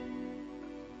 name.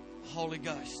 Holy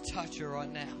Ghost, touch her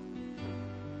right now.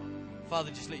 Father,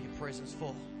 just let your presence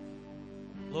fall.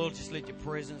 Lord, just let your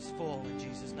presence fall in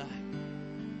Jesus' name.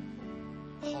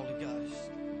 Holy Ghost.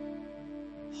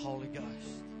 Holy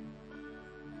Ghost.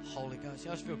 Holy Ghost. I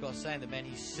just feel God saying that, man,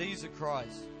 He sees the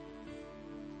cries.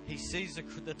 He sees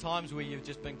the times where you've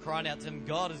just been crying out to Him,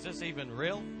 God, is this even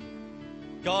real?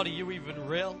 God, are you even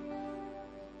real?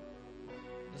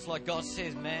 It's like God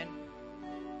says, man,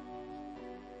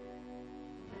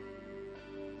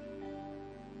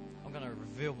 I'm going to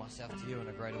reveal myself to you in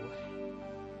a greater way.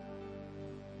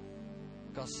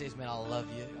 God says, man, I love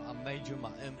you. I made you in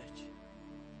my image.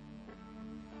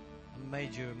 I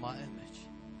made you in my image.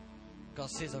 God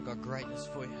says, I've got greatness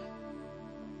for you.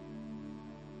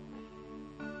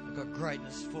 I've got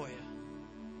greatness for you.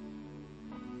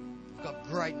 I've got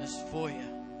greatness for you.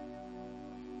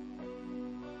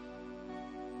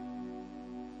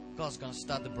 God's going to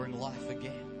start to bring life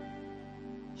again.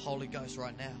 Holy Ghost,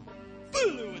 right now,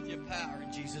 fill her with your power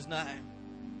in Jesus' name.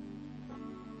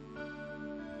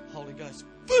 Holy Ghost,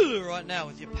 fill her right now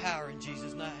with your power in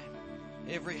Jesus' name.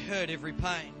 Every hurt, every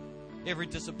pain, every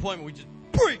disappointment, we just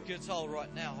break its hold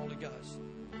right now, Holy Ghost.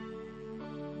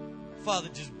 Father,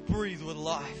 just breathe with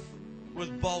life,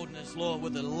 with boldness, Lord,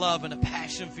 with a love and a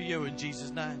passion for you in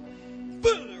Jesus' name.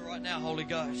 Fill her right now, Holy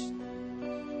Ghost.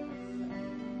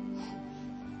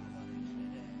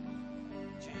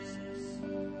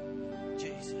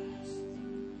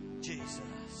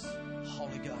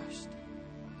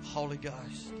 Holy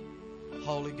Ghost,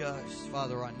 Holy Ghost,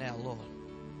 Father, right now, Lord.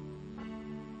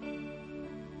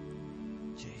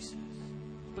 Jesus.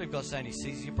 I believe God's saying He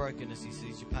sees your brokenness, He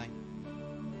sees your pain.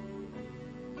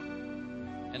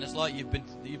 And it's like you've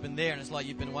been there, and it's like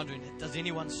you've been wondering, does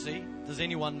anyone see? Does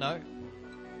anyone know?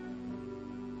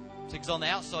 Because on the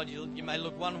outside, you may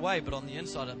look one way, but on the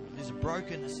inside, there's a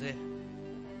brokenness there.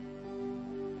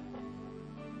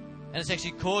 And it's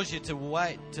actually caused you to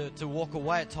walk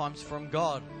away at times from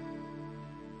God.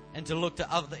 And to look to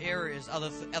other areas,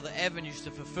 other avenues to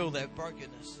fulfill that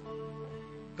brokenness.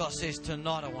 God says,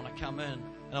 tonight I want to come in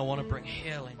and I want to bring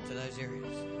healing to those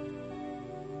areas.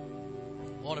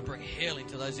 I want to bring healing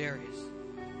to those areas.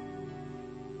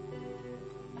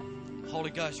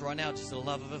 Holy Ghost, right now, just the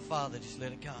love of a Father, just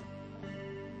let it come.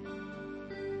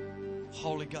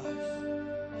 Holy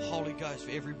Ghost,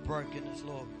 for every brokenness,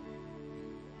 Lord,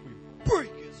 we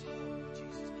break its hold in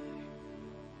Jesus' name.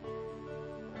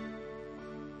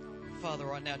 Father,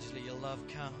 right now, just let your love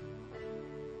come.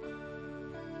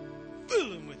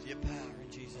 Fill him with your power in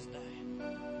Jesus' name.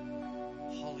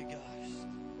 Holy Ghost.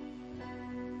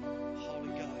 Holy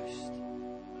Ghost.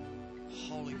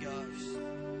 Holy Ghost.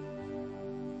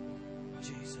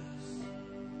 Jesus.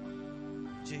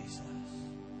 Jesus.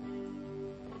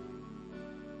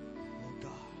 Lord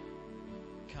God.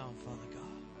 Come, Father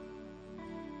God.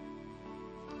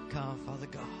 come, Father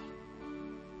God.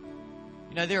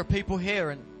 You know, there are people here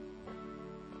and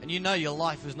you know your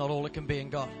life is not all it can be in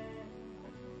God.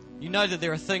 You know that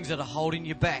there are things that are holding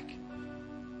you back.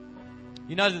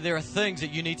 You know that there are things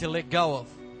that you need to let go of.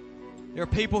 There are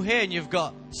people here and you've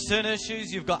got sin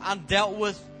issues, you've got undealt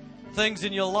with things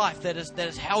in your life that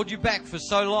has held you back for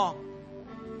so long.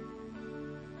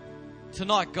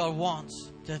 Tonight, God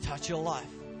wants to touch your life.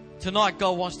 Tonight,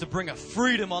 God wants to bring a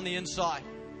freedom on the inside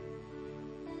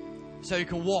so you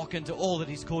can walk into all that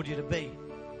He's called you to be.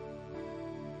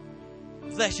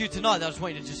 If that's you tonight, I just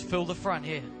want you to just fill the front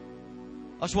here.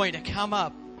 I just want you to come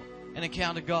up and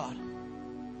encounter God.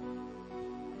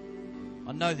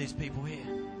 I know there's people here.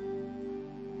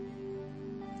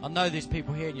 I know there's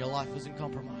people here and your life is in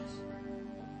compromise.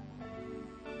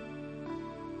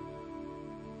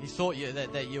 You thought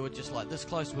that you were just like this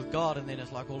close with God, and then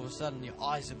it's like all of a sudden your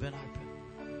eyes have been opened.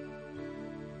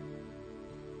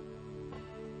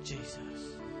 Jesus.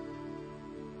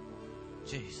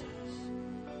 Jesus.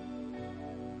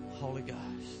 Holy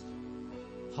Ghost.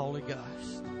 Holy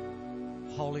Ghost.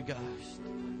 Holy Ghost.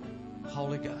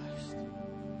 Holy Ghost.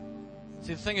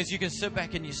 See, the thing is, you can sit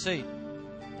back in your seat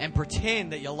and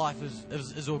pretend that your life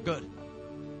is all good.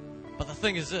 But the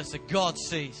thing is this, that God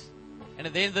sees. And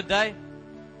at the end of the day,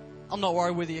 I'm not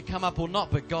worried whether you come up or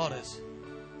not, but God is.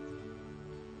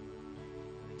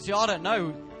 See, I don't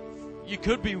know. You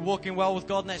could be walking well with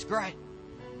God, and that's great.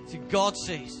 See, God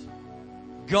sees.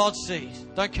 God sees.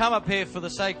 Don't come up here for the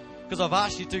sake, because I've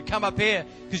asked you to. Come up here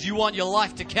because you want your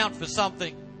life to count for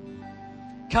something.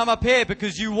 Come up here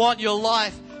because you want your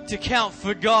life to count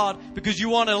for God, because you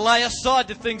want to lay aside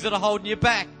the things that are holding you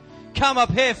back. Come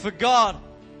up here for God,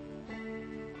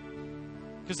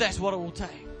 because that's what it will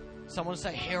take. Someone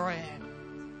say, here I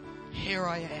am. Here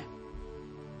I am.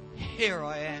 Here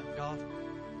I am, God.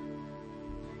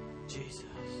 Jesus.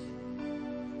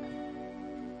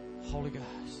 Holy Ghost.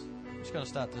 I'm just going to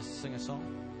start to sing a song.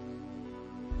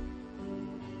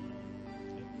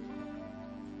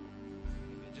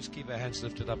 Just keep our hands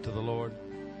lifted up to the Lord.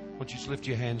 I want you to lift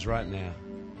your hands right now.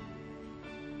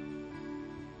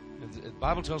 The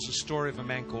Bible tells the story of a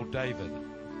man called David.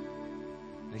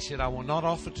 And he said, I will not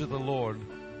offer to the Lord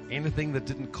anything that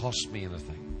didn't cost me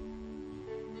anything.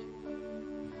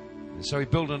 And so he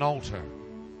built an altar,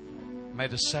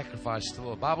 made a sacrifice to the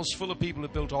Lord. The Bible's full of people who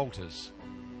built altars.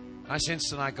 I sense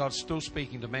tonight God's still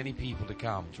speaking to many people to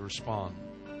come, to respond.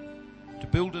 To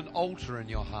build an altar in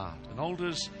your heart. An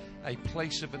altar's a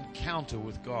place of encounter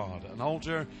with God. An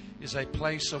altar is a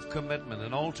place of commitment.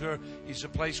 An altar is a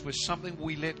place where something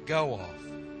we let go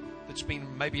of that's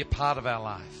been maybe a part of our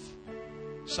life.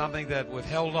 Something that we've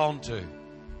held on to.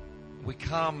 We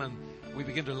come and we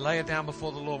begin to lay it down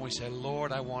before the Lord. And we say,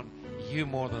 Lord, I want you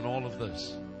more than all of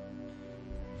this.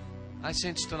 I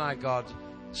sense tonight God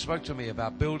spoke to me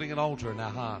about building an altar in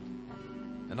our heart.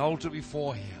 An altar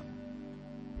before Him.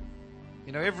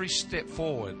 You know, every step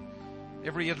forward,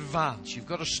 every advance, you've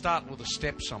got to start with a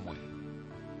step somewhere.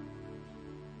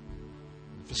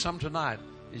 And for some tonight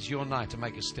is your night to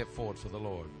make a step forward for the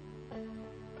Lord.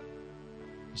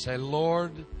 You say,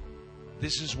 Lord,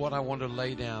 this is what I want to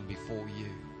lay down before you.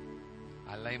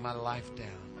 I lay my life down.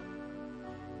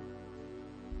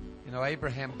 You know,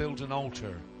 Abraham built an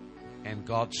altar and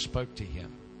God spoke to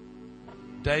him.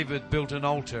 David built an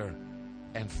altar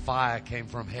and fire came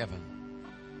from heaven.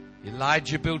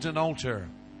 Elijah built an altar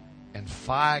and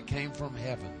fire came from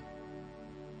heaven.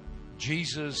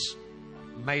 Jesus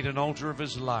made an altar of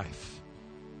his life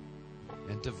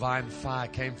and divine fire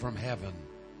came from heaven.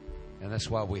 And that's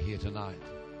why we're here tonight.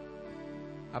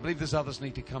 I believe there's others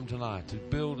need to come tonight to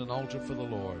build an altar for the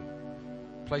Lord.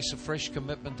 Place a fresh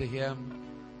commitment to Him.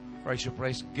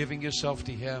 Place giving yourself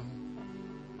to Him.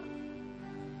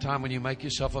 Time when you make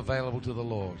yourself available to the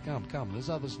Lord. Come. There's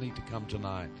others need to come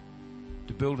tonight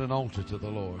to build an altar to the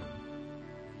Lord.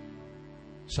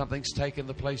 Something's taken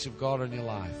the place of God in your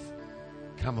life.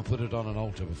 Come and put it on an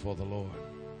altar before the Lord.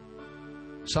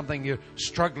 Something you're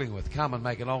struggling with. Come and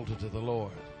make an altar to the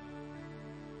Lord.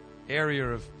 Area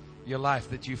of your life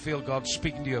that you feel God's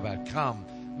speaking to you about. Come,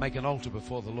 make an altar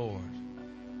before the Lord.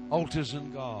 Altars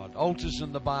in God. Altars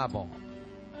in the Bible.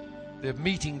 They're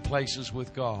meeting places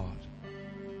with God.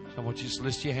 So I want you to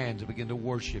lift your hands and begin to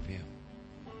worship Him.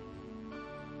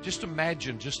 Just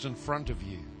imagine just in front of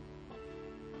you,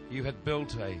 you had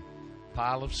built a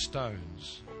pile of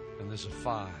stones and there's a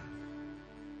fire.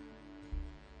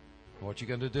 And what you're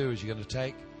going to do is you're going to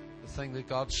take the thing that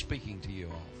God's speaking to you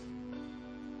of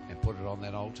and put it on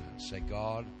that altar. Say,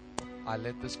 God, I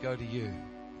let this go to you.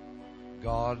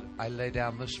 God, I lay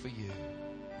down this for you.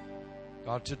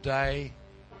 God, today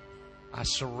I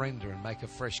surrender and make a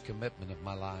fresh commitment of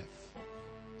my life.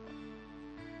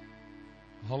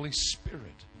 Holy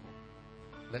Spirit,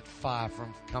 let fire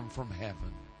come from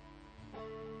heaven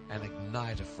and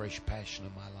ignite a fresh passion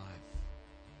in my life.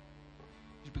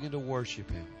 Just begin to worship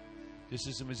Him. Just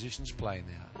as the musicians play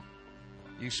now,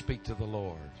 you speak to the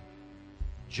Lord.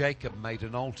 Jacob made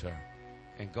an altar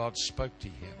and God spoke to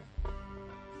him.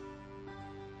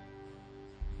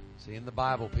 See, in the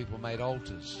Bible, people made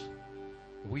altars.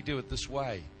 We do it this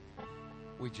way.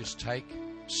 We just take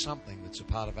something that's a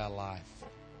part of our life.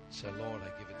 Say, Lord, I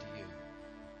give it to you.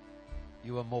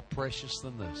 You are more precious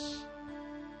than this.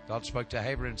 God spoke to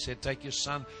Abraham and said, take your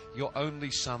son, your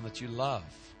only son that you love.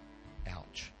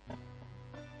 Ouch.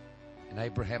 And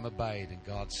Abraham obeyed, and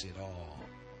God said, oh,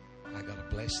 I got to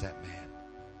bless that man.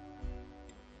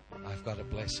 I've got to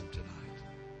bless him tonight.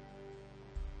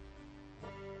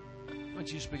 Why don't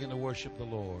you just begin to worship the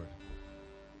Lord?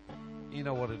 You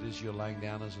know what it is you're laying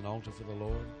down as an altar for the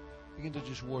Lord? Begin to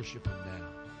just worship Him now.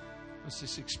 Let's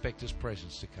just expect His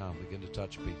presence to come. Begin to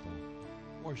touch people.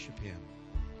 Worship Him.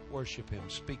 Worship Him.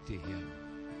 Speak to Him.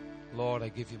 Lord, I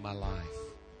give you my life.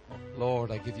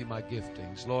 Lord, I give you my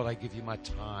giftings. Lord, I give you my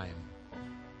time.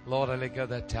 Lord, I let go of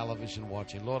that television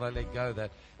watching. Lord, I let go of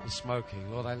that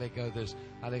smoking. Lord, I let go of this.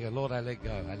 I let go. Lord, I let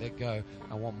go. I let go.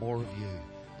 I want more of you.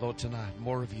 Lord, tonight,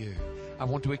 more of you. I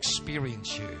want to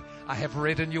experience you. I have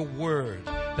read in your word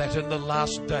that in the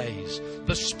last days,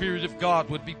 the Spirit of God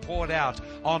would be poured out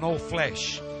on all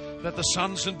flesh. That the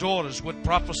sons and daughters would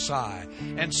prophesy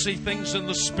and see things in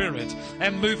the Spirit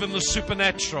and move in the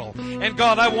supernatural. And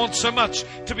God, I want so much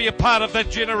to be a part of that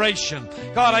generation.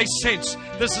 God, I sense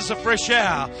this is a fresh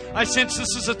hour. I sense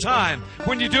this is a time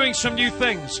when you're doing some new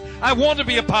things. I want to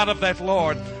be a part of that,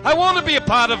 Lord. I want to be a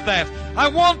part of that. I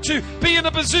want to be in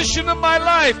a position in my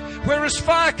life where as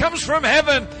fire comes from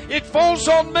heaven, it falls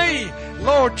on me.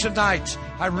 Lord, tonight,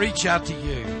 I reach out to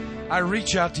you. I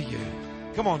reach out to you.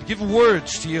 Come on, give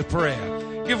words to your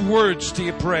prayer. Give words to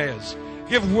your prayers.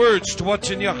 Give words to what's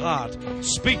in your heart.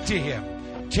 Speak to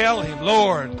Him. Tell Him,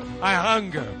 Lord, I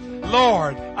hunger.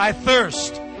 Lord, I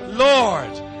thirst.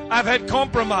 Lord, I've had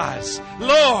compromise.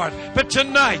 Lord, but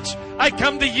tonight I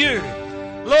come to you.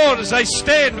 Lord, as I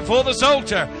stand before this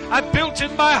altar, I built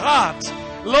in my heart.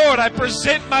 Lord, I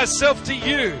present myself to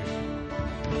you.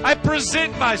 I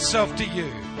present myself to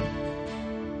you.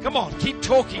 Come on, keep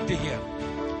talking to Him.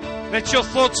 Let your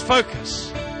thoughts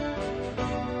focus.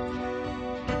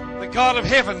 The God of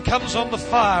heaven comes on the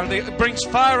fire. It brings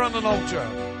fire on an altar.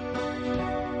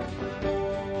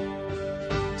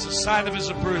 It's a sign of His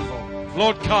approval.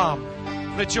 Lord, come.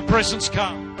 Let your presence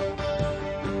come.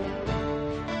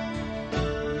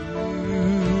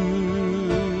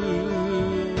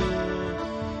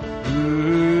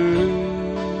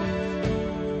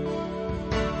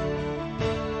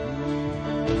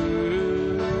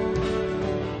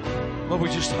 Lord, we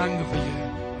just hunger for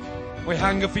you. We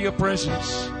hunger for your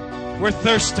presence. We're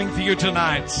thirsting for you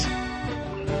tonight.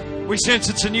 We sense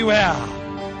it's a new hour.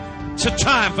 It's a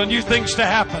time for new things to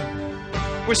happen.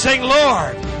 We're saying,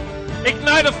 Lord,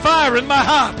 ignite a fire in my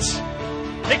heart.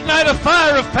 Ignite a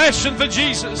fire of passion for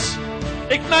Jesus.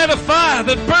 Ignite a fire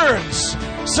that burns.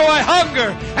 So I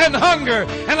hunger, and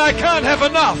I can't have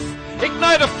enough.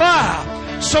 Ignite a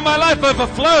fire so my life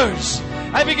overflows.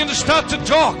 I begin to start to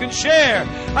talk and share.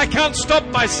 I can't stop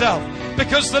myself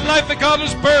because the life of God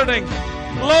is burning.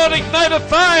 Lord, ignite a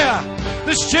fire.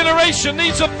 This generation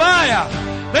needs a fire.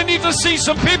 They need to see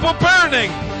some people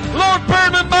burning. Lord,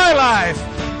 burn in my life.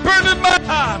 Burn in my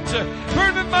heart.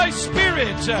 Burn in my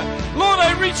spirit. Lord,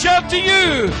 I reach out to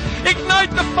you.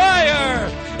 Ignite the fire.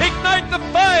 Ignite the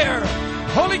fire.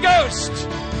 Holy Ghost,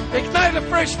 ignite a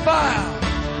fresh fire.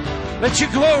 Let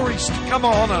your glory come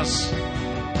on us.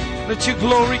 Let your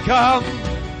glory come.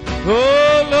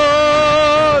 Oh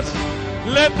Lord,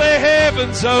 let the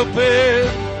heavens open.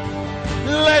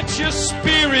 Let your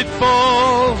spirit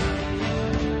fall.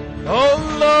 Oh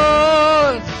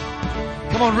Lord.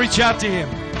 Come on, reach out to Him.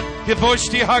 Give voice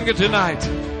to your hunger tonight.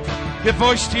 Give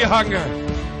voice to your hunger.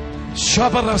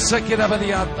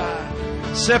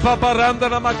 Sepabaranda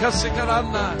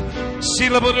namakasikaranda.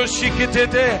 Silaburu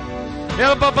shikitete.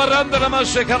 Elbabaranda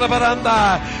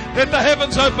namasakarabaranda. Let the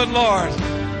heavens open, Lord.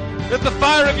 Let the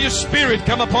fire of your Spirit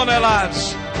come upon our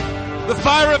lives. The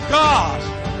fire of God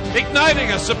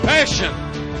igniting us, a passion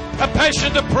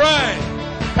to pray,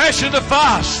 passion to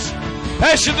fast,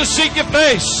 passion to seek your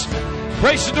face,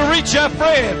 passion to reach our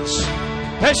friends,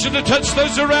 passion to touch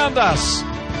those around us.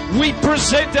 We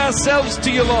present ourselves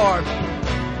to you, Lord.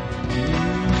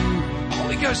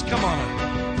 Holy Ghost, come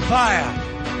on. Fire.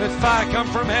 Let fire come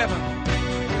from heaven.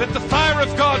 Let the fire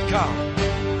of God come.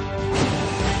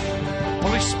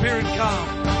 Holy Spirit, come.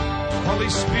 Holy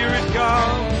Spirit,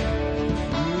 come.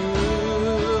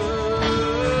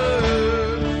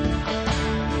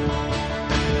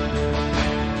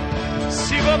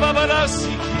 Siva Babara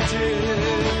Sikite.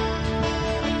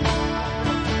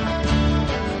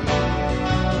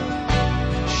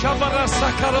 Shabara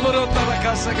Sakarabarota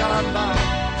Rakasagaranda.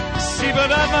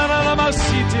 Sivanana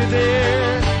Namasite.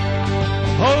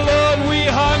 Oh Lord, we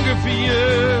hunger for you.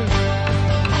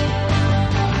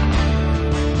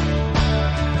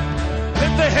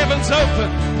 Let the heavens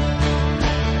open.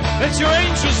 Let your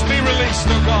angels be released,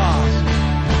 O God.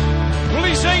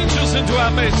 Release angels into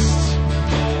our midst.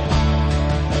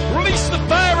 Release the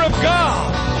fire of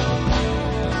God.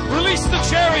 Release the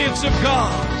chariots of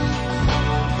God.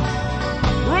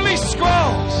 Release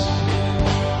scrolls.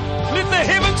 Let the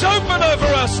heavens open over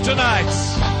us tonight.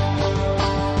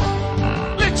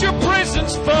 Let your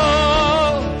presence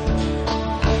fall.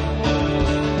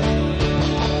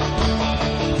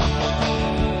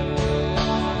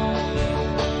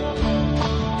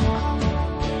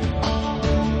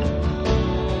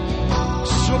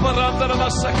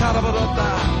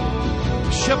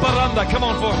 Shabaranda, come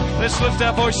on forward. Let's lift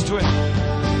our voice to Him.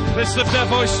 Let's lift our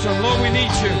voice to Him. Lord, we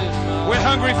need you. We're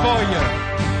hungry for you.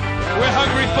 We're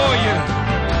hungry for you.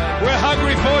 We're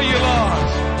hungry for you, Lord.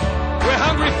 We're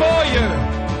hungry for you.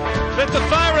 Let the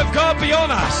fire of God be on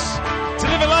us to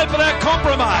live a life without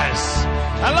compromise,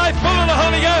 a life full of the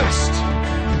Holy Ghost.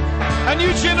 A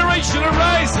new generation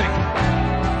arising,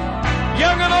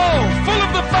 young and old, full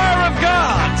of the fire of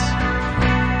God.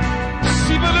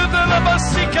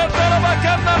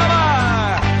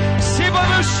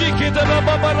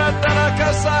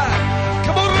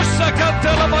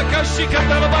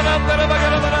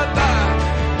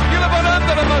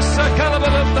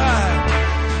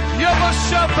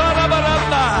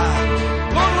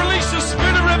 Lord, release the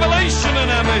spirit of revelation in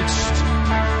our midst.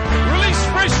 Release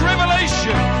fresh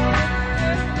revelation.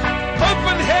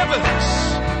 Open heavens.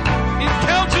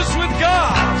 Encounters with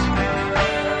God.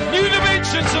 New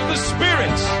dimensions of the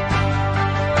Spirit.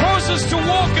 Cause us to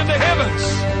walk in the heavens.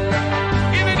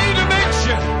 In a new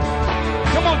dimension.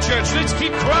 Come on, church, let's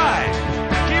keep crying.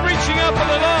 Keep reaching up for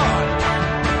the Lord.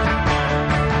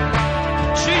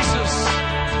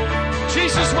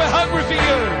 Jesus, we're hungry for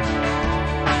you.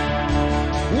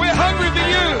 We're hungry for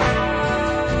you.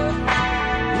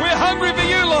 We're hungry for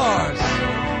you, Lord.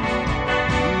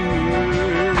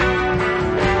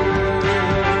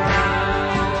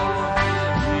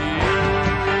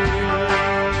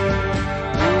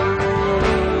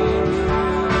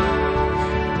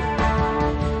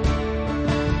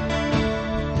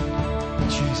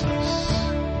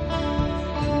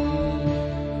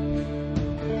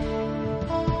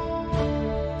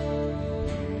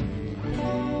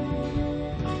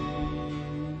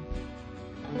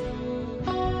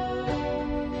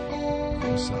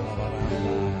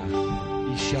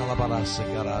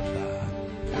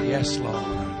 Yes, Lord.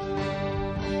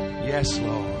 Yes,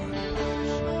 Lord.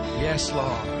 Yes,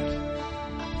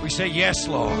 Lord. We say yes,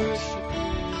 Lord.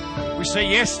 We say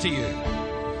yes to you.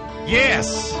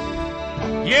 Yes.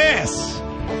 Yes.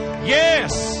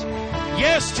 Yes.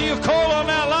 Yes to your call on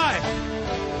our life.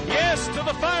 Yes to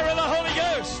the fire of the